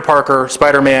is Peter Parker,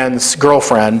 Spider-Man's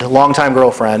girlfriend, longtime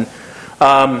girlfriend,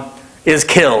 is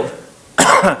killed.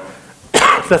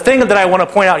 The thing that I want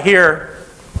to point out here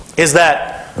is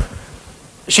that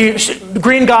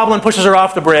Green Goblin pushes her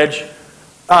off the bridge,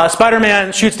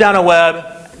 Spider-Man shoots down a web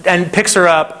and picks her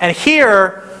up, and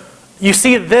here you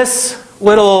see this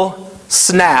little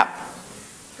snap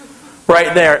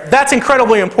right there. That's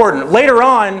incredibly important. Later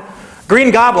on, Green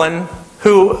Goblin,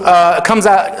 who comes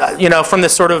out, from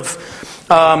this sort of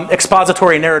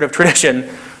expository narrative tradition,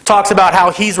 talks about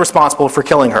how he's responsible for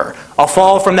killing her. A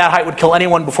fall from that height would kill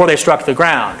anyone before they struck the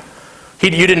ground. You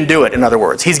didn't do it, in other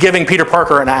words. He's giving Peter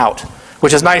Parker an out,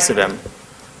 which is nice of him.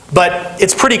 But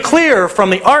it's pretty clear from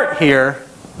the art here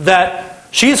that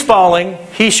she's falling,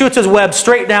 he shoots his web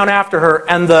straight down after her,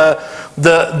 and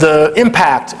the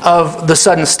impact of the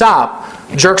sudden stop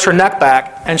jerks her neck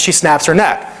back, and she snaps her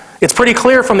neck. It's pretty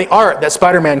clear from the art that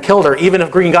Spider-Man killed her, even if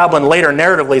Green Goblin later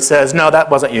narratively says, no, that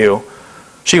wasn't you.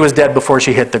 She was dead before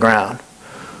she hit the ground.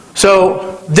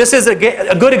 So this is a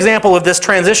good example of this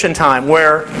transition time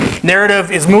where narrative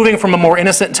is moving from a more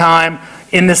innocent time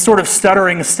in this sort of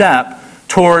stuttering step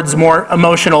towards more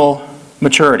emotional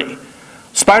maturity.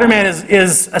 Spider-Man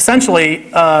is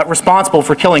essentially responsible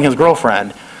for killing his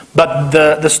girlfriend, but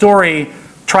the story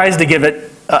tries to give it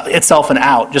itself an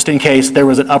out, just in case there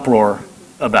was an uproar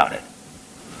about it.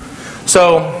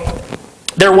 So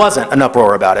there wasn't an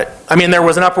uproar about it. I mean, there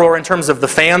was an uproar in terms of the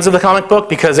fans of the comic book,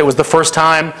 because it was the first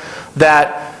time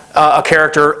that a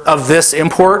character of this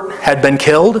import had been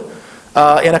killed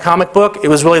in a comic book. It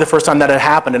was really the first time that had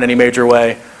happened in any major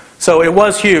way. So it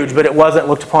was huge, but it wasn't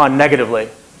looked upon negatively.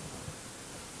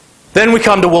 Then we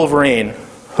come to Wolverine,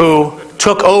 who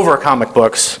took over comic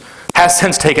books, has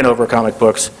since taken over comic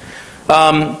books.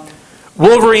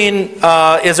 Wolverine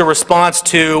is a response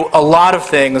to a lot of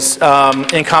things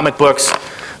in comic books,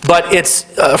 but it's,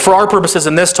 for our purposes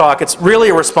in this talk, it's really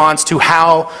a response to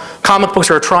how comic books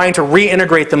are trying to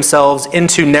reintegrate themselves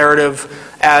into narrative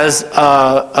as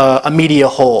a media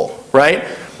whole, right?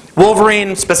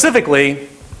 Wolverine specifically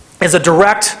is a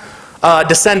direct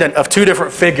descendant of two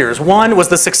different figures. One was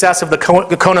the success of the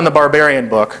Conan the Barbarian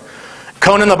book.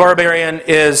 Conan the Barbarian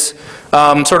is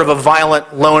sort of a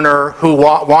violent loner who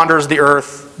wanders the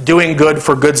earth, doing good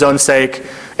for good's own sake,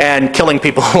 and killing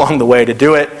people along the way to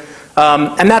do it.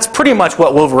 And that's pretty much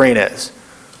what Wolverine is.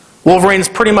 Wolverine's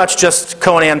pretty much just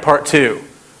Conan Part 2.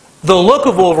 The look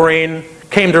of Wolverine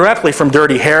came directly from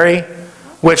Dirty Harry,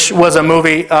 which was a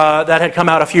movie that had come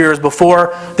out a few years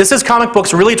before. This is comic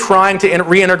books really trying to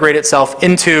reintegrate itself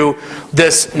into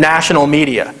this national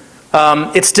media.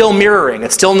 It's still mirroring.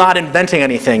 It's still not inventing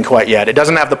anything quite yet. It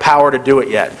doesn't have the power to do it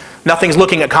yet. Nothing's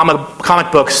looking at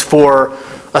comic books for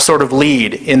a sort of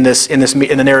lead in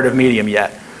the narrative medium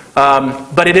yet.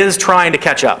 But it is trying to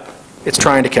catch up. It's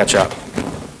trying to catch up.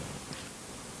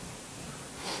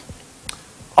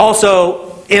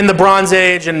 Also, in the Bronze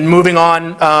Age and moving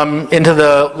on into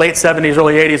the late 70s,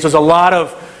 early 80s, there's a lot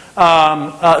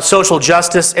of social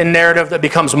justice in narrative that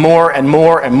becomes more and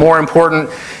more and more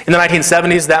important. In the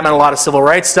 1970s, that meant a lot of civil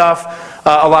rights stuff,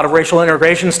 a lot of racial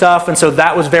integration stuff, and so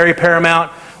that was very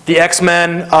paramount. The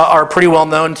X-Men are pretty well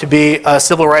known to be a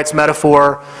civil rights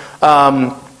metaphor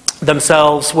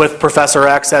themselves, with Professor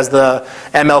X as the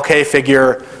MLK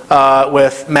figure,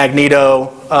 with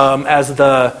Magneto as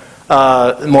the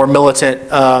more militant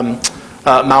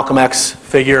Malcolm X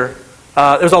figure.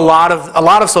 There's a lot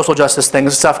of social justice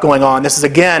stuff going on. This is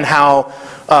again how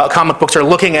comic books are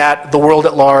looking at the world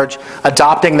at large,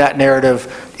 adopting that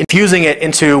narrative, infusing it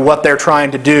into what they're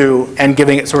trying to do, and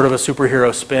giving it sort of a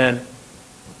superhero spin.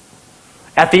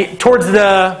 Towards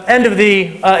the end of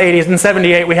the 80s, in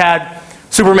 '78, we had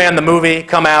Superman the movie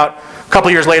come out. A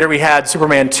couple years later, we had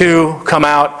Superman 2 come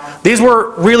out. These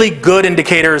were really good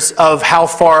indicators of how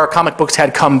far comic books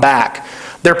had come back.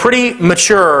 They're pretty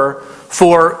mature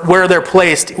for where they're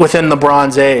placed within the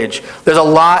Bronze Age. There's a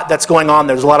lot that's going on.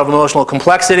 There's a lot of emotional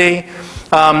complexity.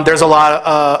 There's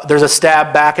a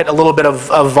stab back at a little bit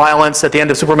of violence at the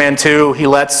end of Superman 2. He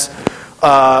lets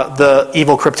the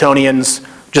evil Kryptonians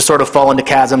just sort of fall into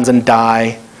chasms and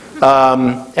die.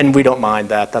 And we don't mind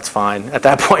that. That's fine. At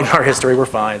that point in our history, we're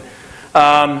fine.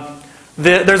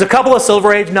 There's a couple of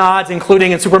Silver Age nods,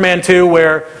 including in Superman 2,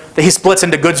 where he splits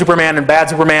into good Superman and bad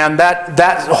Superman.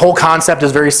 That whole concept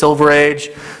is very Silver Age.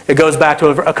 It goes back to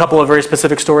a couple of very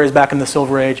specific stories back in the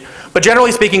Silver Age. But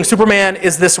generally speaking, Superman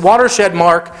is this watershed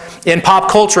mark in pop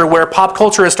culture, where pop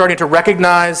culture is starting to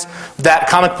recognize that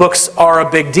comic books are a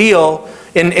big deal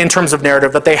in terms of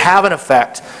narrative, that they have an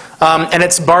effect. And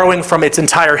it's borrowing from its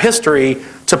entire history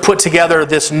to put together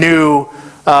this new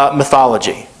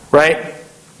mythology. Right?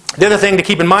 The other thing to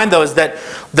keep in mind, though, is that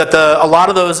a lot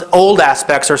of those old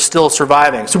aspects are still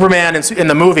surviving. Superman in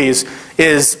the movies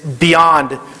is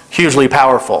beyond hugely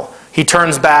powerful. He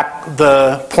turns back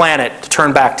the planet to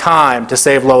turn back time to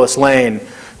save Lois Lane,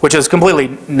 which is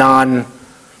completely nonsensical,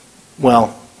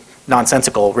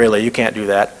 really. You can't do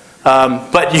that.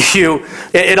 But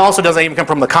it also doesn't even come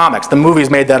from the comics. The movies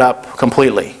made that up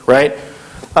completely, right?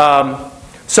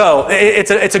 So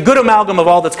it's a good amalgam of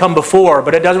all that's come before,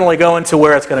 but it doesn't really go into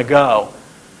where it's going to go.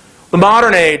 The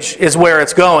modern age is where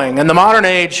it's going, and the modern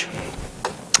age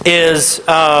has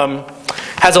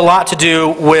a lot to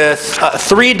do with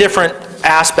three different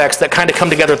aspects that kind of come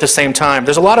together at the same time.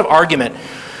 There's a lot of argument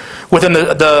within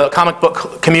the comic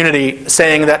book community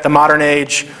saying that the modern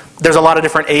age, there's a lot of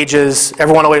different ages.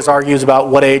 Everyone always argues about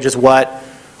what age is what.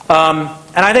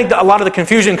 And I think that a lot of the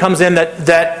confusion comes in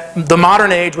that the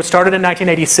modern age, which started in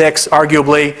 1986,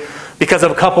 arguably, because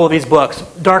of a couple of these books.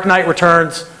 Dark Knight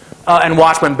Returns and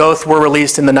Watchmen both were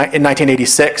released in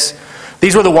 1986.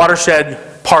 These were the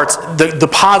watershed parts, the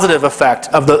positive effect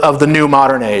of the new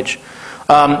modern age.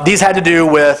 These had to do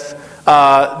with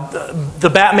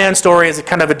the Batman story is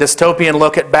kind of a dystopian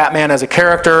look at Batman as a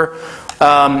character.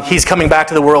 He's coming back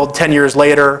to the world 10 years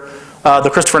later. The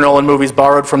Christopher Nolan movies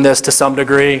borrowed from this to some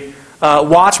degree.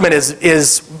 Watchmen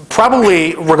is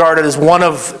probably regarded as one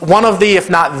of the, if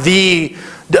not the,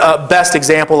 best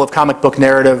example of comic book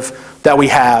narrative that we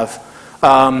have.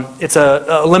 It's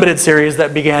a limited series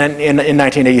that began in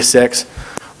 1986.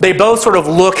 They both sort of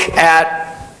look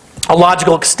at a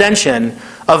logical extension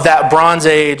of that Bronze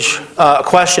Age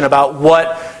question about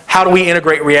how do we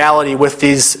integrate reality with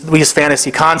these fantasy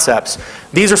concepts.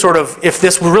 These are sort of, if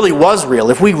this really was real,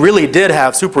 if we really did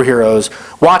have superheroes,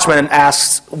 Watchmen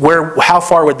asks, how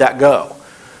far would that go?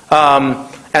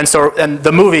 And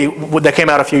the movie that came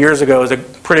out a few years ago is a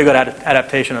pretty good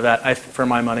adaptation of that, for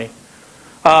my money.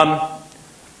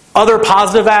 Other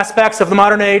positive aspects of the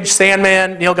modern age: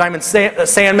 Sandman, Neil Gaiman's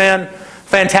Sandman,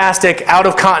 fantastic, out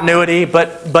of continuity,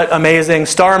 but amazing.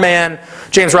 Starman,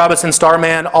 James Robinson's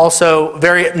Starman, also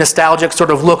very nostalgic,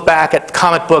 sort of look back at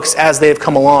comic books as they've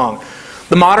come along.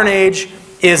 The modern age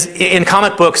is, in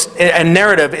comic books and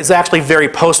narrative, is actually very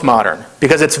postmodern,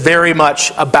 because it's very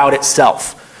much about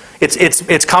itself.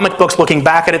 It's comic books looking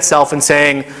back at itself and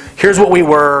saying, here's what we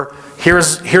were,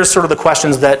 here's sort of the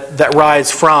questions that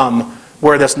rise from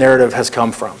where this narrative has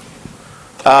come from.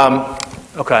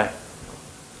 Okay.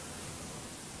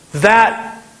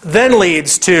 That then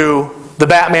leads to the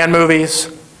Batman movies,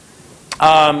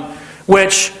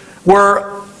 which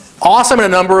were awesome in a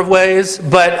number of ways,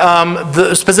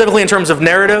 but specifically in terms of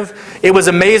narrative, it was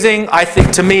amazing, I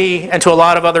think, to me and to a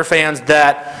lot of other fans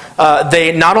that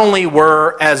they not only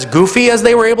were as goofy as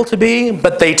they were able to be,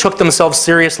 but they took themselves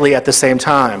seriously at the same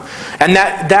time. And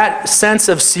that sense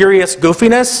of serious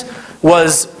goofiness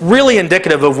was really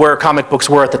indicative of where comic books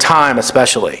were at the time,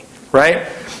 especially, right?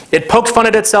 It poked fun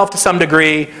at itself to some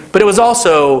degree, but it was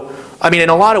also, I mean, in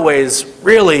a lot of ways,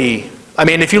 really, I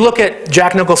mean, if you look at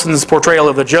Jack Nicholson's portrayal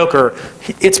of the Joker,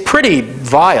 it's pretty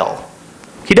vile.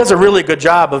 He does a really good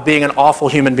job of being an awful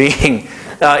human being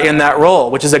in that role,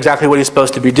 which is exactly what he's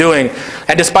supposed to be doing.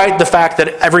 And despite the fact that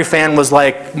every fan was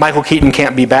like, Michael Keaton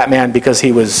can't be Batman because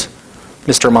he was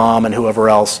Mr. Mom and whoever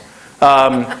else,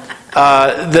 again,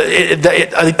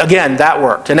 that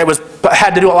worked. And it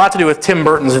had to do a lot to do with Tim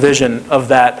Burton's vision of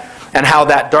that and how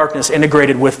that darkness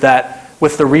integrated with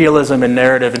the realism and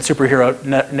narrative and superhero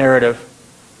narrative.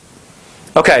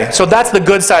 Okay, so that's the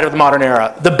good side of the modern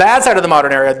era. The bad side of the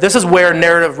modern era, this is where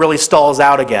narrative really stalls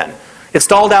out again. It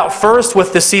stalled out first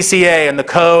with the CCA and the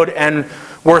Code and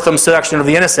Wortham's Seduction of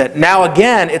the Innocent. Now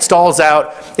again, it stalls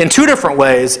out in two different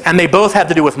ways, and they both have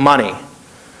to do with money.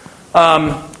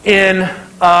 In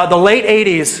the late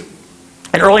 80s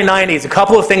and early 90s, a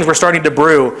couple of things were starting to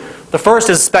brew. The first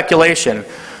is speculation.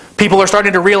 People are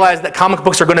starting to realize that comic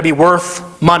books are going to be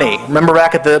worth money. Remember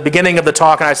back at the beginning of the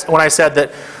talk when I said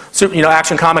that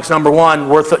Action Comics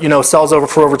 #1 sells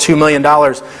for over $2 million.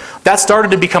 That started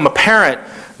to become apparent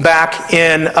back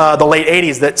in the late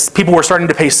 80s, that people were starting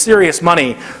to pay serious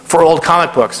money for old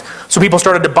comic books. So people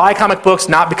started to buy comic books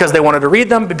not because they wanted to read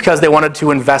them, but because they wanted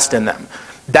to invest in them.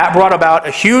 That brought about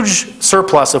a huge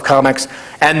surplus of comics,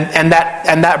 and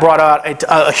that brought out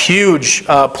a huge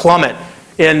plummet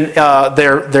in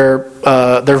their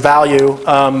value,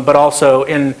 but also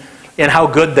in how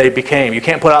good they became. You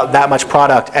can't put out that much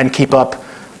product and keep up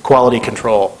quality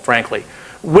control, frankly.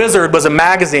 Wizard was a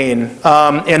magazine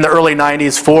in the early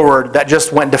 90s forward that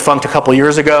just went defunct a couple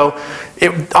years ago.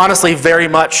 It honestly very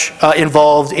much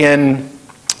involved in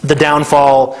the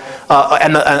downfall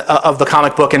of the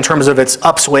comic book in terms of its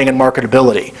upswing and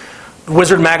marketability.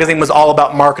 Wizard magazine was all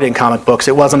about marketing comic books.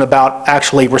 It wasn't about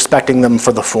actually respecting them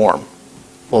for the form,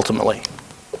 ultimately.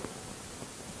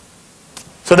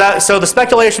 So the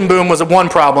speculation boom was one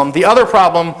problem. The other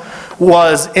problem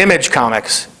was image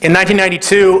comics. In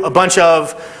 1992, a bunch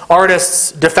of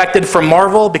artists defected from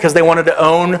Marvel because they wanted to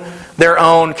own their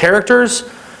own characters.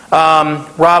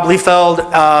 Rob Liefeld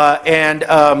and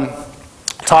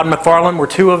Todd McFarlane were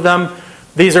two of them.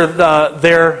 These are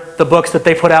the books that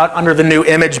they put out under the new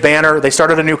Image banner. They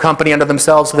started a new company under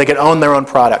themselves so they could own their own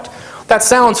product. That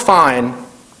sounds fine.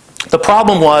 The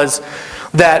problem was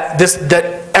that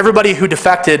everybody who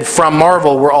defected from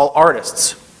Marvel were all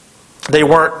artists. They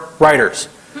weren't writers.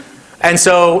 And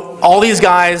so all these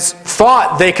guys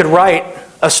thought they could write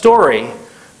a story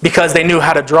because they knew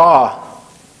how to draw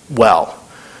well.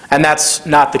 And that's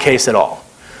not the case at all.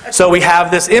 So we have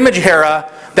this Image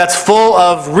era that's full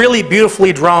of really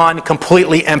beautifully drawn,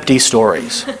 completely empty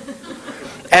stories.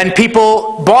 And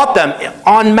people bought them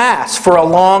en masse for a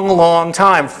long, long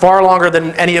time, far longer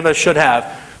than any of us should have.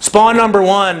 Spawn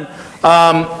 #1,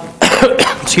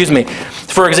 excuse me,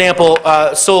 for example,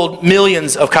 sold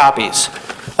millions of copies.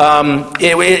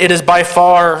 It is by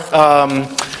far,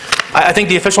 I think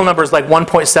the official number is like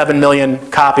 1.7 million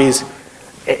copies.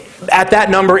 At that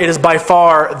number, it is by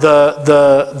far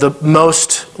the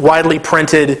most widely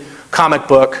printed comic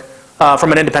book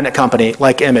from an independent company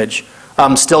like Image,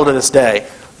 still to this day.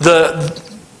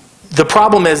 The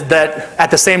problem is that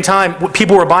at the same time,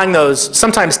 people were buying those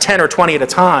sometimes 10 or 20 at a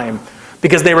time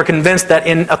because they were convinced that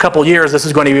in a couple years this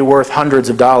is going to be worth hundreds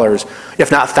of dollars, if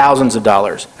not thousands of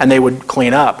dollars, and they would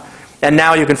clean up. And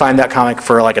now you can find that comic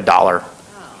for like $1.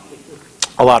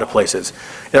 A lot of places.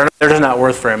 They're just not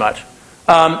worth very much.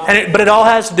 But it all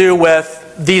has to do with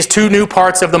these two new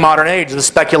parts of the modern age, the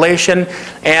speculation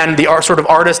and the sort of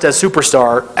artist as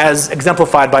superstar, as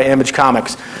exemplified by Image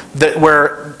Comics,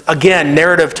 where, again,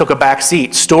 narrative took a back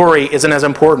seat. Story isn't as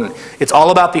important. It's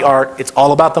all about the art, it's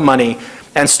all about the money,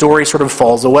 and story sort of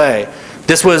falls away.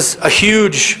 This was a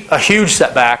huge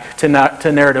setback to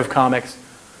narrative comics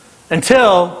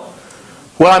until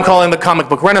what I'm calling the comic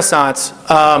book renaissance,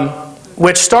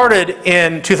 which started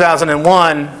in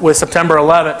 2001 with September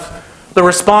 11th. The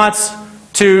response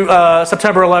to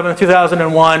September 11th,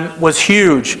 2001 was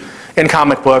huge in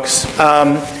comic books.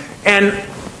 And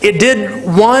it did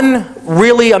one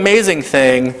really amazing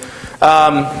thing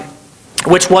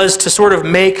which was to sort of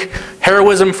make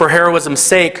heroism for heroism's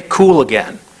sake cool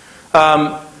again.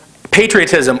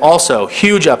 Patriotism also,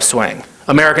 huge upswing,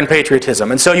 American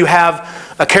patriotism. And so you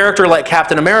have a character like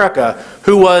Captain America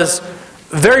who was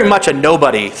very much a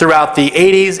nobody throughout the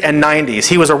 80s and 90s.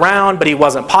 He was around, but he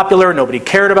wasn't popular. Nobody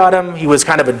cared about him. He was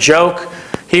kind of a joke.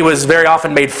 He was very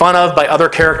often made fun of by other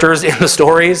characters in the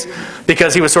stories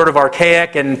because he was sort of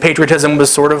archaic and patriotism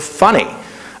was sort of funny.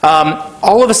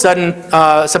 All of a sudden,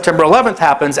 September 11th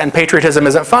happens and patriotism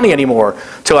isn't funny anymore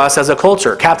to us as a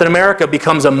culture. Captain America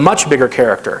becomes a much bigger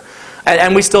character.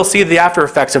 And we still see the after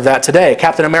effects of that today.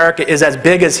 Captain America is as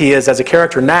big as he is as a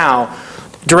character now,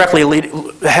 directly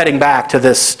heading back to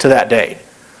that date.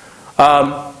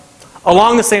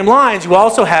 Along the same lines, you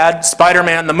also had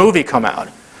Spider-Man the movie come out.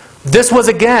 This was,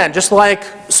 again, just like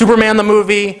Superman the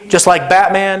movie, just like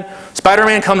Batman,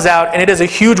 Spider-Man comes out, and it is a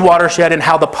huge watershed in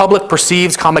how the public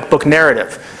perceives comic book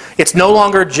narrative. It's no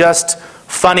longer just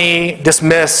funny,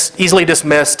 easily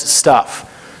dismissed stuff.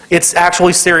 It's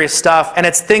actually serious stuff, and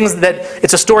it's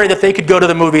it's a story that they could go to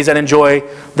the movies and enjoy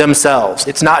themselves.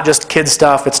 It's not just kid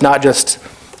stuff. It's not just,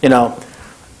 you know.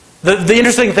 The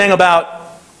interesting thing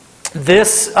about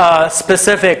this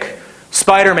specific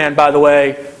Spider-Man, by the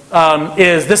way,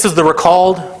 is this is the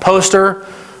recalled poster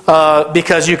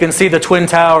because you can see the Twin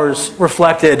Towers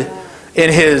reflected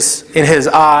in his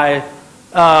eye.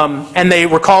 And they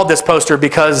recalled this poster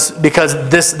because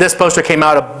this poster came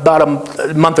out about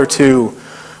a month or two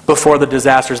before the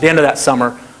disasters, the end of that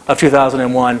summer of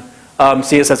 2001.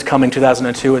 See, it says coming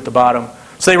 2002 at the bottom.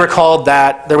 So they recalled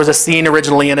that. There was a scene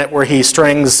originally in it where he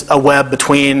strings a web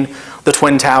between the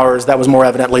Twin Towers. That was more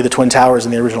evidently the Twin Towers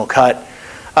in the original cut.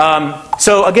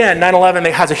 So again,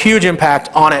 9/11 has a huge impact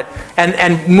on it.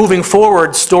 And moving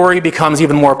forward, story becomes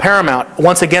even more paramount.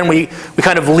 Once again, we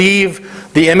kind of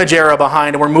leave the image era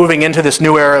behind and we're moving into this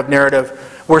new era of narrative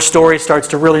where story starts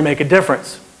to really make a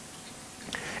difference.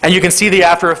 And you can see the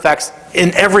after effects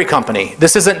in every company.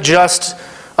 This isn't just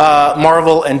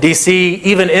Marvel and DC.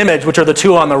 Even Image, which are the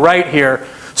two on the right here,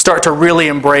 start to really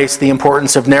embrace the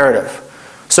importance of narrative.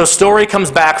 So story comes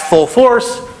back full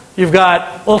force. You've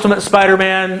got Ultimate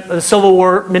Spider-Man, the Civil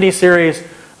War miniseries,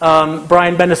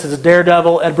 Brian Bendis'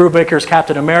 Daredevil, Ed Brubaker's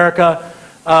Captain America,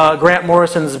 Grant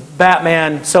Morrison's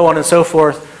Batman, so on and so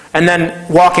forth. And then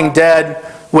Walking Dead,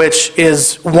 which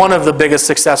is one of the biggest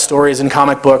success stories in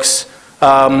comic books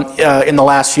in the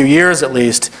last few years at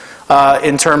least,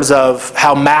 in terms of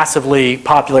how massively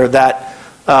popular that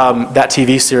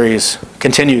TV series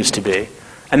continues to be.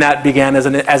 And that began as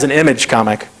an Image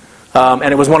comic.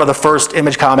 And it was one of the first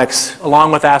Image comics,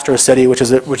 along with Astro City, which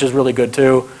is really good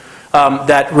too,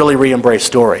 that really re-embraced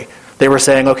story. They were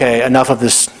saying, okay, enough of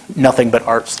this nothing but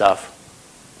art stuff.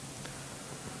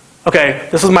 Okay,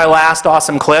 this is my last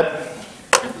awesome clip.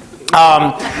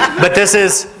 But this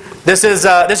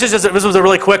was a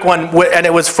really quick one, and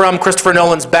it was from Christopher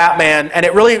Nolan's Batman, and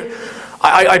it really,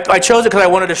 I chose it because I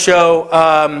wanted to show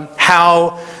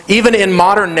how even in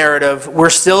modern narrative, we're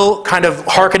still kind of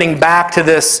hearkening back to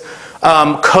this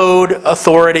code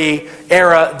authority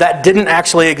era that didn't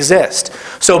actually exist.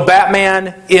 So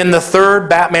Batman, in the third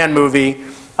Batman movie,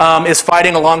 is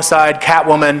fighting alongside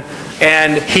Catwoman,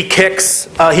 and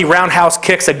he roundhouse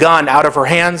kicks a gun out of her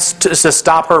hands to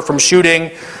stop her from shooting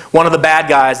one of the bad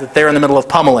guys that they're in the middle of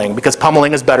pummeling, because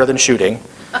pummeling is better than shooting.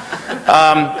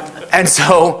 And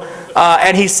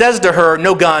he says to her,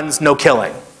 no guns, no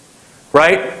killing,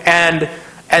 right? And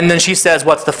then she says,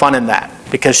 what's the fun in that?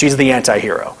 Because she's the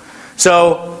anti-hero.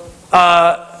 So,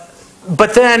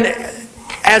 but then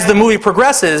as the movie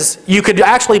progresses, you could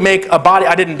actually make a body,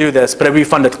 I didn't do this, but it'd be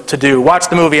fun to do. Watch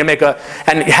the movie and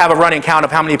have a running count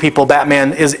of how many people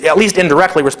Batman is at least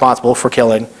indirectly responsible for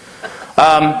killing.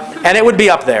 And it would be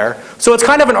up there. So it's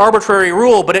kind of an arbitrary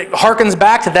rule, but it harkens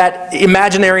back to that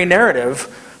imaginary narrative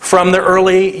from the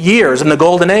early years in the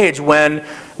Golden Age or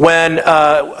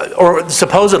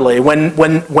supposedly,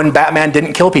 when Batman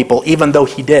didn't kill people, even though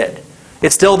he did.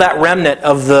 It's still that remnant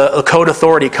of the code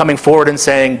authority coming forward and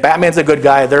saying, Batman's a good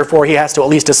guy, therefore he has to at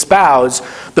least espouse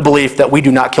the belief that we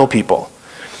do not kill people.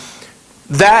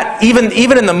 That,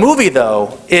 even in the movie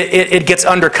though, it gets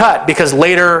undercut, because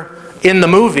later in the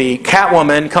movie,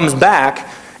 Catwoman comes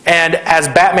back, and as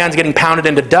Batman's getting pounded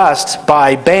into dust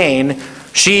by Bane,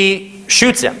 she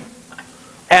shoots him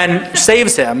and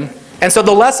saves him. And so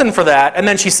the lesson for that, and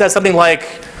then she says something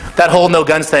like, that whole no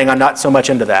guns thing, I'm not so much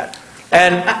into that.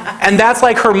 And that's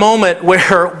like her moment where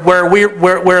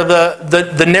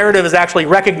the narrative is actually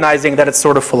recognizing that it's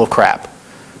sort of full of crap,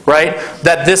 right?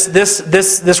 That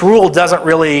this rule doesn't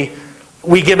really,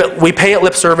 we pay it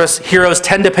lip service. Heroes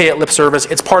tend to pay it lip service.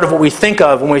 It's part of what we think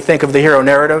of when we think of the hero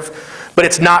narrative. but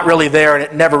it's not really there, and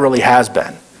it never really has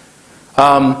been.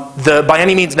 The by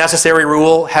any means necessary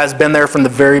rule has been there from the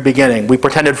very beginning. We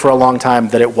pretended for a long time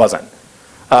that it wasn't.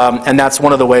 And that's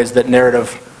one of the ways that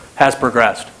narrative has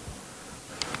progressed.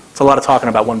 It's a lot of talking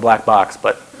about one black box,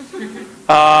 but...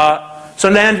 so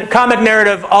then comic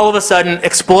narrative all of a sudden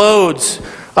explodes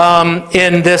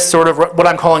in this sort of what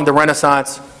I'm calling the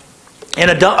Renaissance in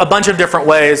a bunch of different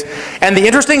ways. And the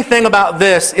interesting thing about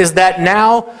this is that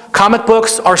now comic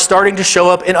books are starting to show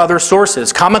up in other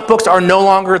sources. Comic books are no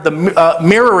longer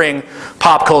mirroring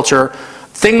pop culture.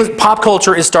 Pop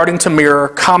culture is starting to mirror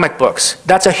comic books.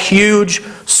 That's a huge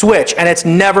switch, and it's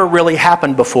never really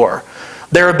happened before.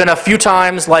 There have been a few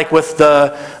times, like with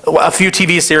a few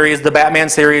TV series, the Batman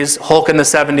series, Hulk in the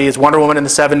 70s, Wonder Woman in the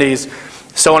 70s,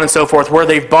 so on and so forth, where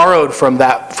they've borrowed from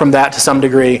that to some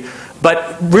degree.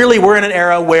 But really, we're in an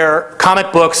era where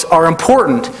comic books are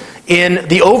important in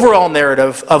the overall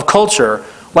narrative of culture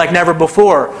like never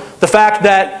before. The fact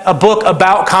that a book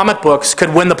about comic books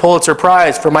could win the Pulitzer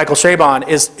Prize for Michael Chabon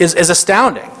is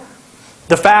astounding.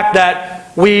 The fact that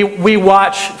we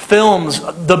watch films,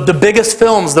 the biggest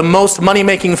films, the most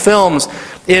money-making films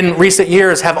in recent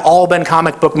years have all been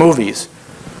comic book movies.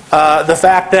 The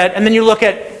fact that, and then you look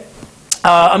at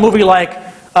a movie like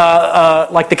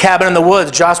The Cabin in the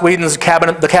Woods, Joss Whedon's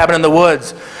The Cabin in the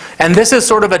Woods, and this is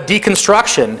sort of a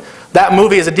deconstruction. That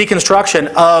movie is a deconstruction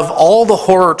of all the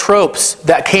horror tropes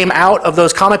that came out of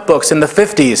those comic books in the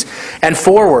 50s and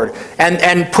forward,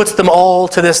 and puts them all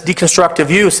to this deconstructive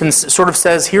use and sort of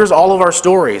says, here's all of our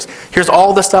stories, here's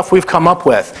all the stuff we've come up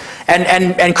with,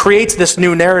 and creates this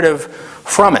new narrative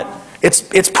from it.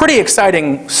 It's pretty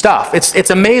exciting stuff. It's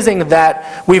amazing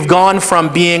that we've gone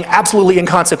from being absolutely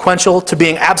inconsequential to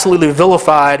being absolutely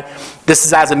vilified, this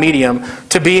is as a medium,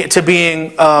 to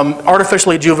being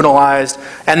artificially juvenilized,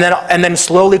 and then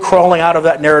slowly crawling out of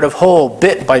that narrative hole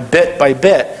bit by bit by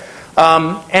bit.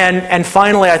 And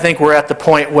finally, I think we're at the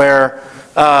point where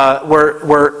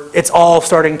it's all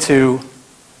starting to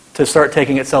start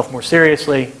taking itself more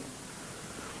seriously.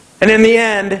 And in the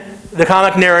end, the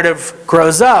comic narrative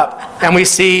grows up, and we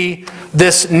see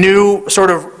this new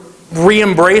sort of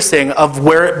re-embracing of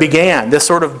where it began, this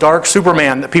sort of dark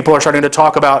Superman that people are starting to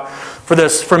talk about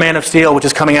for Man of Steel, which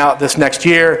is coming out this next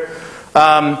year.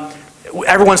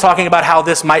 Everyone's talking about how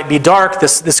this might be dark,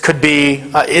 this could be,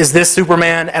 is this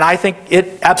Superman? And I think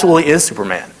it absolutely is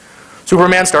Superman.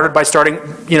 Superman started by starting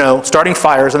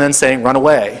fires and then saying, run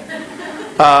away.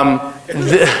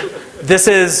 This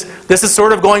is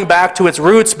sort of going back to its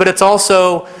roots, but it's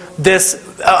also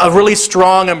a really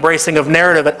strong embracing of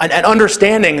narrative and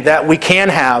understanding that we can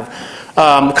have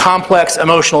complex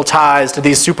emotional ties to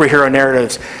these superhero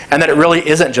narratives, and that it really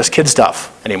isn't just kid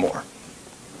stuff anymore.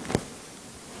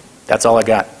 That's all I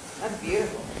got. That's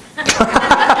beautiful. We're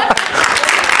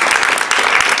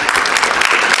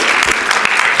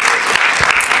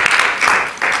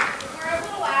a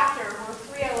little after. We're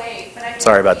 3:08, but I think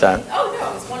Sorry about that. Oh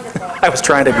no, it's wonderful. I was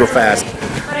trying to go fast.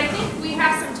 But I think we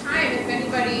have some time if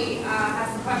anybody has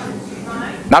some questions. Do you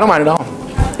mind? I don't mind at all.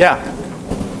 Yeah.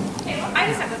 Hey, well, I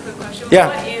just have a quick question. Yeah.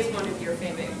 What is one of your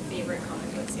favorite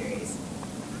comic book series?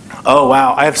 Oh,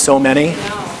 wow. I have so many.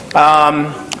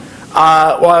 No.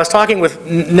 Well, I was talking with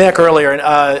Nick earlier, and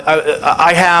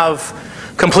I have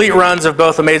complete runs of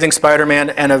both Amazing Spider-Man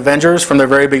and Avengers from the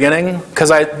very beginning, because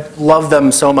I love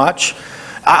them so much.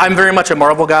 I'm very much a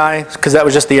Marvel guy, because that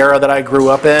was just the era that I grew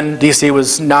up in. DC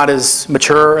was not as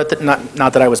mature,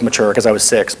 not that I was mature, because I was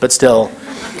 6, but still.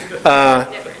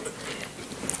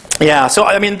 Yeah, so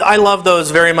I mean, I love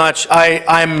those very much.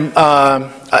 And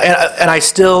I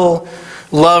still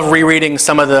love rereading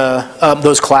some of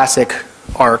those classic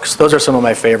arcs. Those are some of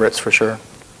my favorites for sure.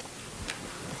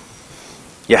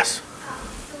 Yes?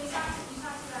 So you talked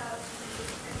about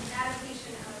an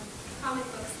adaptation of comic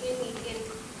books in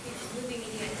movie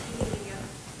media and TV media.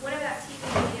 What about TV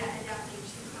media adapting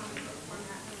to comic book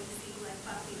format that we see like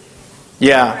Buffy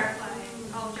and Firefly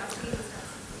and all of Joss Whedon's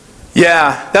stuff?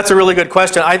 Yeah, that's a really good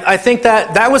question. I think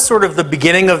that was sort of the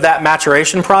beginning of that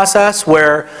maturation process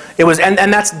where it was,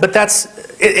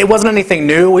 it wasn't anything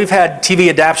new. We've had TV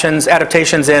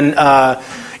adaptations in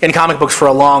comic books for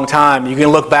a long time. You can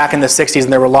look back in the 60s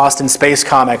and there were Lost in Space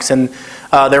comics, and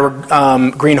there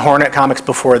were Green Hornet comics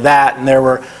before that, and there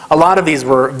were, a lot of these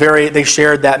were they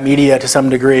shared that media to some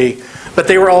degree, but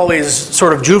they were always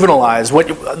sort of juvenilized.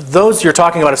 Those you're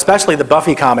talking about, especially the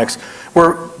Buffy comics,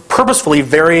 were purposefully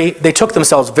they took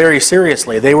themselves very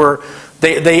seriously. They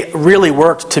really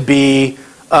worked to be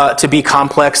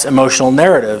complex emotional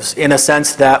narratives in a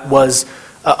sense that was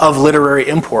of literary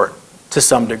import to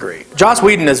some degree. Joss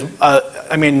Whedon is, he's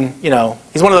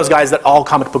one of those guys that all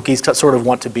comic book geeks sort of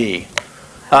want to be.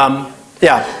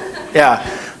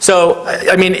 Yeah. So,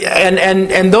 I mean,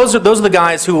 and those are the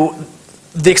guys who,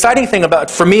 the exciting thing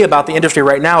for me about the industry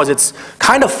right now is it's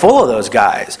kind of full of those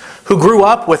guys who grew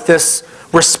up with this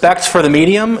respect for the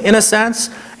medium, in a sense,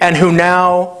 and who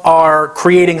now are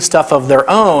creating stuff of their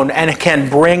own and can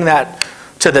bring that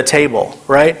to the table,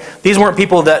 right? These weren't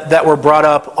people that were brought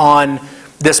up on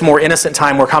this more innocent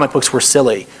time where comic books were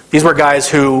silly. These were guys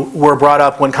who were brought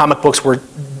up when comic books were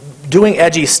doing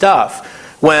edgy stuff.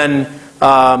 When,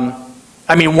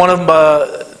 I mean, one of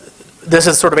this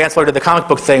is sort of ancillary to the comic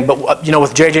book thing, but you know,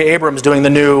 with J.J. Abrams doing the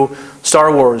new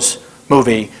Star Wars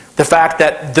movie, the fact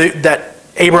that that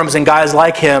Abrams and guys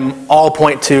like him all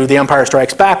point to The Empire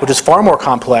Strikes Back, which is far more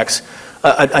complex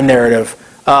a narrative,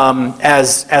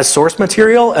 as source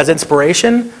material, as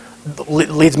inspiration,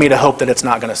 leads me to hope that it's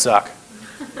not going to suck.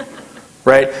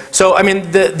 Right? So, I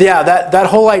mean, that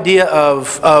whole idea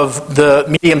of the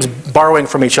mediums borrowing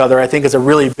from each other, I think, is a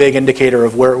really big indicator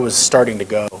of where it was starting to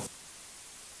go.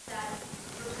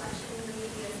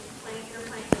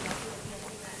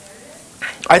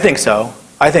 I think so.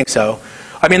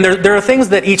 I mean, there are things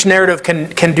that each narrative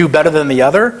can do better than the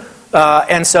other,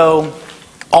 and so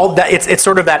all that it's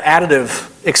sort of that additive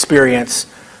experience.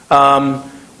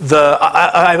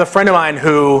 I have a friend of mine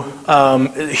who,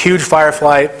 huge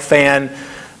Firefly fan,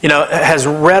 you know, has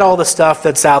read all the stuff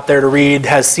that's out there to read,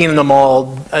 has seen them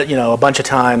all, you know, a bunch of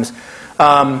times,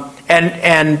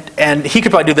 and he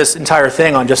could probably do this entire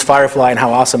thing on just Firefly and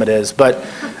how awesome it is, but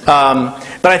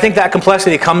I think that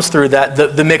complexity comes through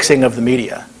the mixing of the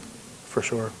media, for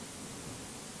sure.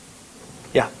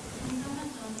 Yeah. Can you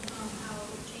comment on how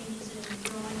changes in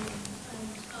drawing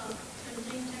and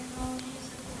printing technologies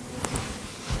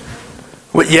have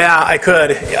been? Well, yeah, I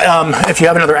could. If you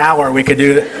have another hour, we could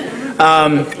do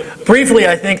that. Briefly,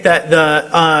 I think that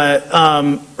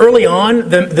early on,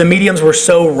 the mediums were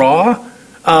so raw,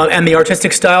 and the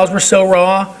artistic styles were so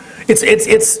raw.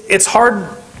 It's hard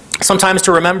sometimes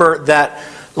to remember that,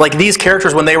 like, these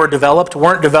characters, when they were developed,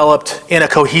 weren't developed in a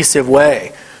cohesive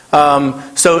way.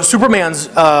 So Superman's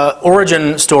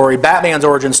origin story, Batman's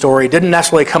origin story, didn't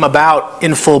necessarily come about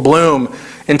in full bloom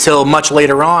until much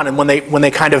later on, and when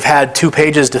they kind of had 2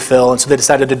 pages to fill, and so they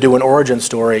decided to do an origin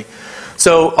story.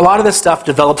 So a lot of this stuff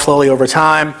developed slowly over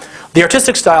time. The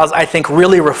artistic styles, I think,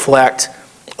 really reflect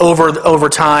over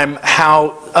time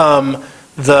how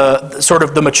the sort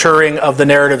of the maturing of the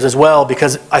narratives as well,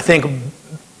 because I think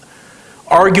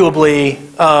arguably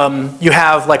you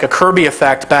have like a Kirby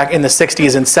effect back in the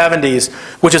 60s and 70s,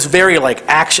 which is very like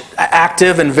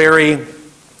active and very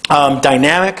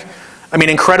dynamic. I mean,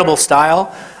 incredible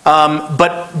style,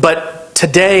 but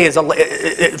today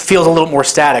it feels a little more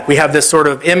static. We have this sort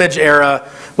of image era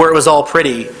where it was all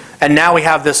pretty, and now we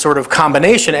have this sort of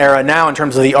combination era now in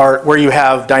terms of the art where you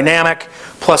have dynamic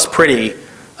plus pretty,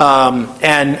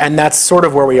 and that's sort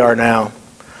of where we are now.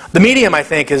 The medium, I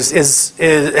think,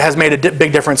 has made a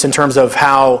big difference in terms of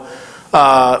how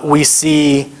we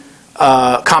see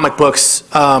comic books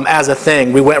as a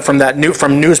thing. We went from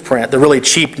newsprint, the really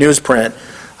cheap newsprint,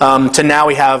 to now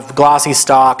we have glossy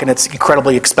stock, and it's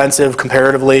incredibly expensive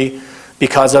comparatively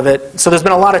because of it. So there's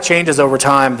been a lot of changes over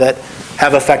time that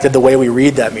have affected the way we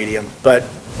read that medium. But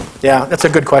yeah, that's a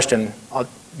good question. I'll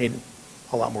need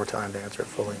a lot more time to answer it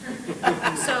fully.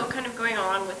 So kind of going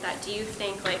along with that, do you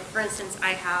think, like, for instance,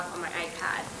 I have on my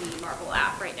iPad the Marvel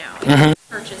app right now, and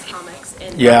purchase comics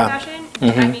in that fashion.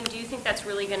 I mean, do you think that's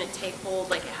really going to take hold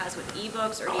like it has with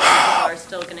ebooks, or do you think people are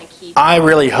still going to keep? I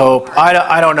really hope.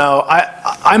 I don't know.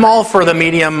 I'm all for the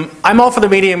medium. I'm all for the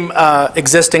medium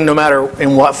existing no matter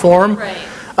in what form. Right.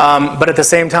 But at the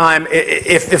same time,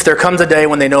 if there comes a day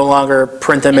when they no longer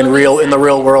print them in the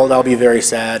real world, I'll be very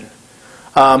sad.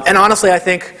 And honestly, I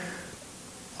think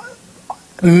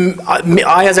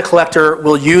I, as a collector,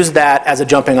 will use that as a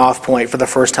jumping off point for the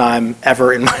first time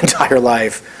ever in my entire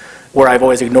life, where I've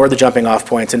always ignored the jumping off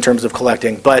points in terms of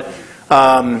collecting. But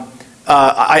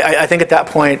I think at that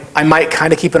point, I might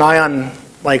kind of keep an eye on,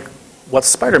 like, what's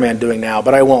Spider-Man doing now,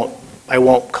 but I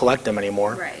won't collect them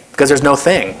anymore. Right. Because there's no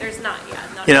thing. There's not, yeah.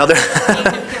 You know,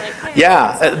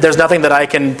 there's nothing that I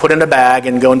can put in a bag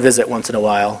and go and visit once in a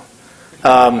while.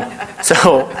 I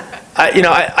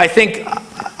think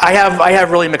I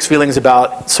have really mixed feelings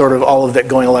about sort of all of it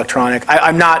going electronic.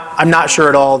 I'm not sure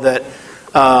at all that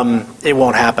it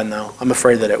won't happen, though. I'm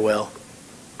afraid that it will.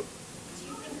 Do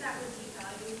you think that would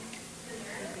devalue the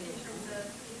narrative in terms of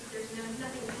if there's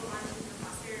nothing to hold on to for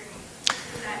posterity?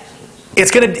 Does that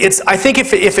change? I think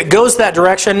if it goes that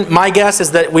direction, my guess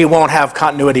is that we won't have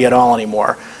continuity at all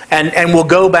anymore, and we'll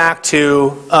go back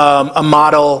to a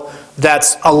model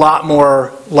that's a lot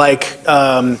more like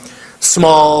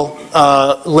small,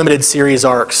 limited series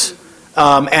arcs.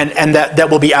 And that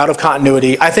will be out of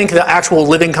continuity. I think the actual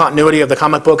living continuity of the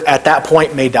comic book at that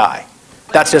point may die.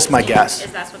 That's just my guess.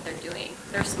 Is that's what they're doing?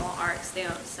 They're small arcs. They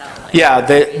don't sell. Like,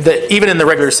 yeah, even in the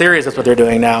regular series, that's what they're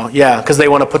doing now. Yeah, because they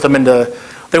want to put them into,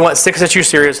 they want 6-issue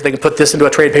series so they can put this into a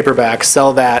trade paperback,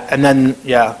 sell that, and then,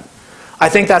 yeah. I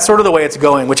think that's sort of the way it's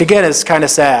going, which again is kind of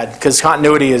sad, because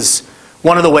continuity is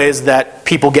one of the ways that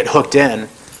people get hooked in.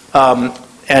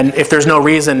 And if there's no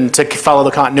reason to follow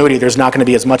the continuity, there's not going to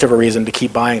be as much of a reason to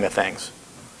keep buying the things.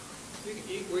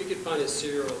 Where you could find a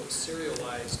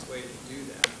serialized way to do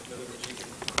that. In other words, you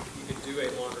could do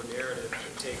a longer narrative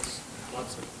that takes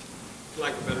lots of, for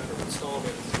lack of a better term,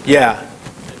 installments. Yeah.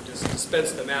 And just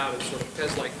dispense them out in sort of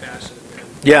Pez-like fashion. And,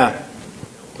 yeah.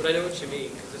 But I know what you mean,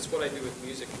 because it's what I do with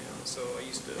music now. So I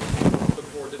used to look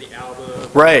forward to the album.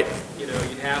 Right. You know,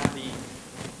 you'd have the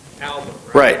album,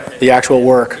 right? And, the actual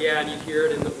work. Yeah, and you'd hear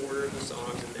it in the order of the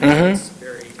songs, and it's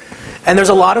very. And there's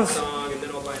a lot of. Song, and then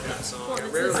I'll buy that song. Well,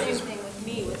 it's the same thing with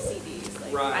me with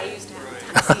CDs. Like I used to have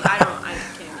a ton of CDs. I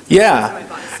can't. Yeah. So I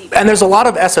bought a CD. And there's a lot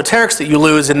of esoterics that you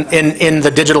lose in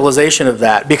the digitalization of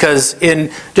that, because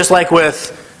just like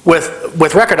with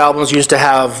record albums, you used to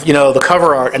have, you know, the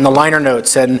cover art and the liner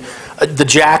notes and the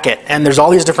jacket, and there's all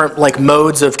these different like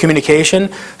modes of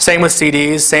communication. Same with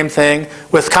CDs, same thing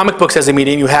with comic books as a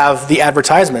medium. You have the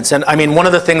advertisements, and I mean, one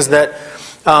of the things that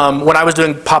when I was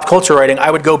doing pop culture writing, I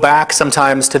would go back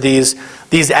sometimes to these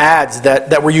ads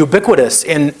that were ubiquitous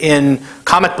in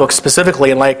comic books specifically,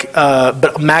 and like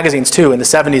but magazines too in the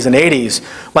 70s and 80s,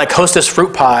 like Hostess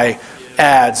fruit pie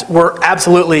ads were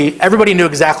absolutely, everybody knew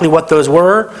exactly what those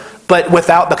were, but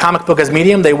without the comic book as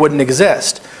medium, they wouldn't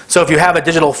exist. So if you have a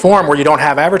digital form where you don't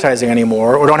have advertising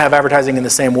anymore, or don't have advertising in the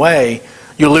same way,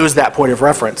 you lose that point of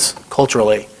reference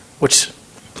culturally, which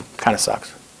kind of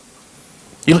sucks.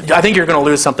 I think you're going to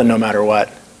lose something no matter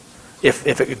what,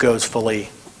 if it goes fully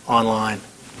online.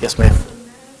 Yes, ma'am.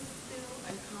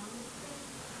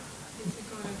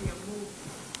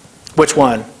 Which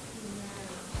one?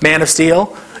 Man of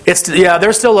Steel?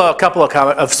 There's still a couple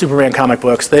of Superman comic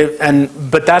books.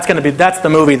 But that's the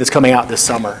movie that's coming out this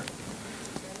summer.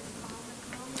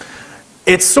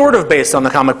 It's sort of based on the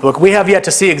comic book. We have yet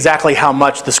to see exactly how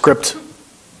much the script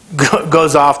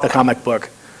goes off the comic book.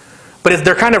 But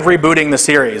they're kind of rebooting the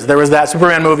series. There was that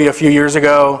Superman movie a few years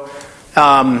ago,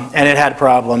 and it had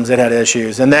problems, it had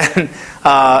issues, and then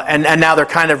and now they're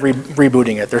kind of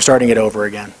rebooting it. They're starting it over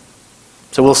again.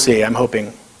 So we'll see. I'm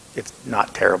hoping it's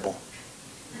not terrible.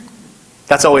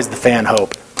 That's always the fan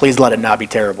hope. Please let it not be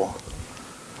terrible.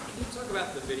 Can you talk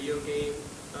about the video game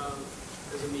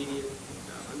as a medium?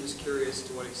 I'm just curious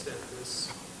to what extent this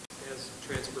has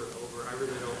transferred over. I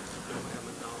really don't have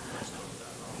much knowledge of that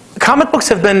at all. Comic books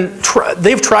have been,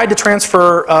 they've tried to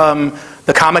transfer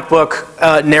the comic book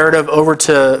narrative over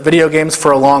to video games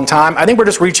for a long time. I think we're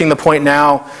just reaching the point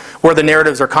now where the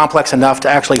narratives are complex enough to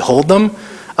actually hold them.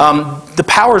 The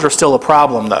powers are still a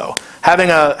problem, though. Having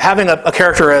a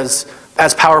character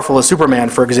as powerful as Superman,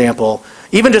 for example,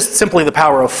 even just simply the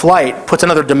power of flight puts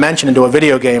another dimension into a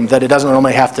video game that it doesn't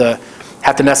normally have to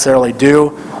necessarily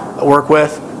work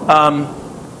with.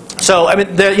 So I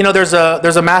mean, there's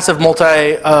a massive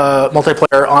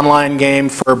multiplayer online game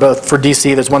for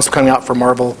DC. There's one coming out for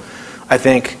Marvel, I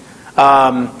think.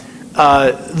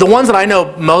 The ones that I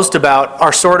know most about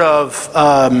are sort of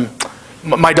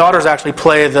my daughters actually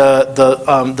play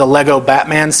the Lego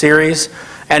Batman series.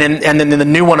 And then in the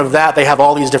new one of that, they have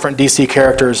all these different DC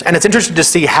characters. And it's interesting to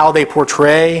see how they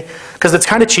portray, because it's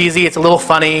kind of cheesy, it's a little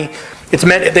funny.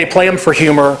 They play them for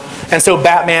humor. And so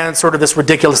Batman's sort of this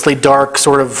ridiculously dark,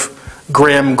 sort of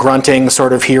grim, grunting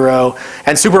sort of hero.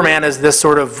 And Superman is this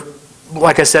sort of,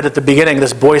 like I said at the beginning,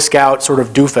 this Boy Scout sort of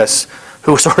doofus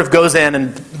who sort of goes in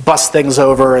and busts things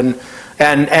over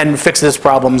and fixes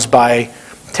problems by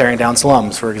tearing down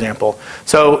slums, for example.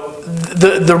 So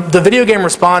the video game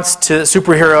response to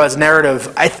superhero as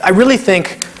narrative, I really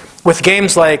think with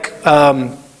games like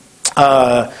the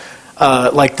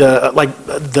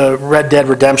Red Dead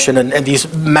Redemption and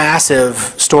these massive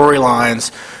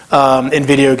storylines in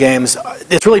video games,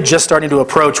 it's really just starting to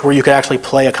approach where you could actually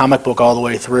play a comic book all the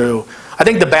way through. I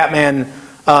think the Batman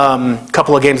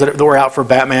couple of games that were out for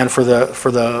Batman for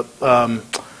the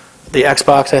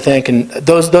Xbox, I think, and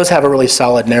those have a really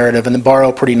solid narrative and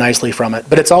borrow pretty nicely from it.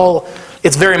 But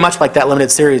it's very much like that limited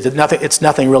series. It's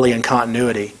nothing really in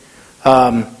continuity,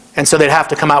 and so they'd have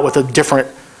to come out with a different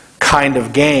kind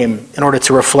of game in order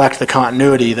to reflect the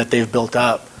continuity that they've built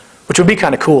up, which would be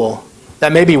kind of cool.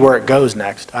 That may be where it goes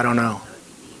next. I don't know.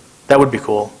 That would be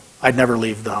cool. I'd never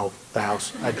leave the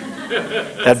house.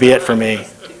 That'd be it for me.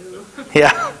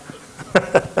 Yeah.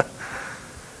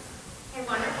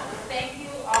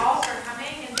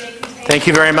 Thank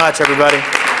you very much, everybody.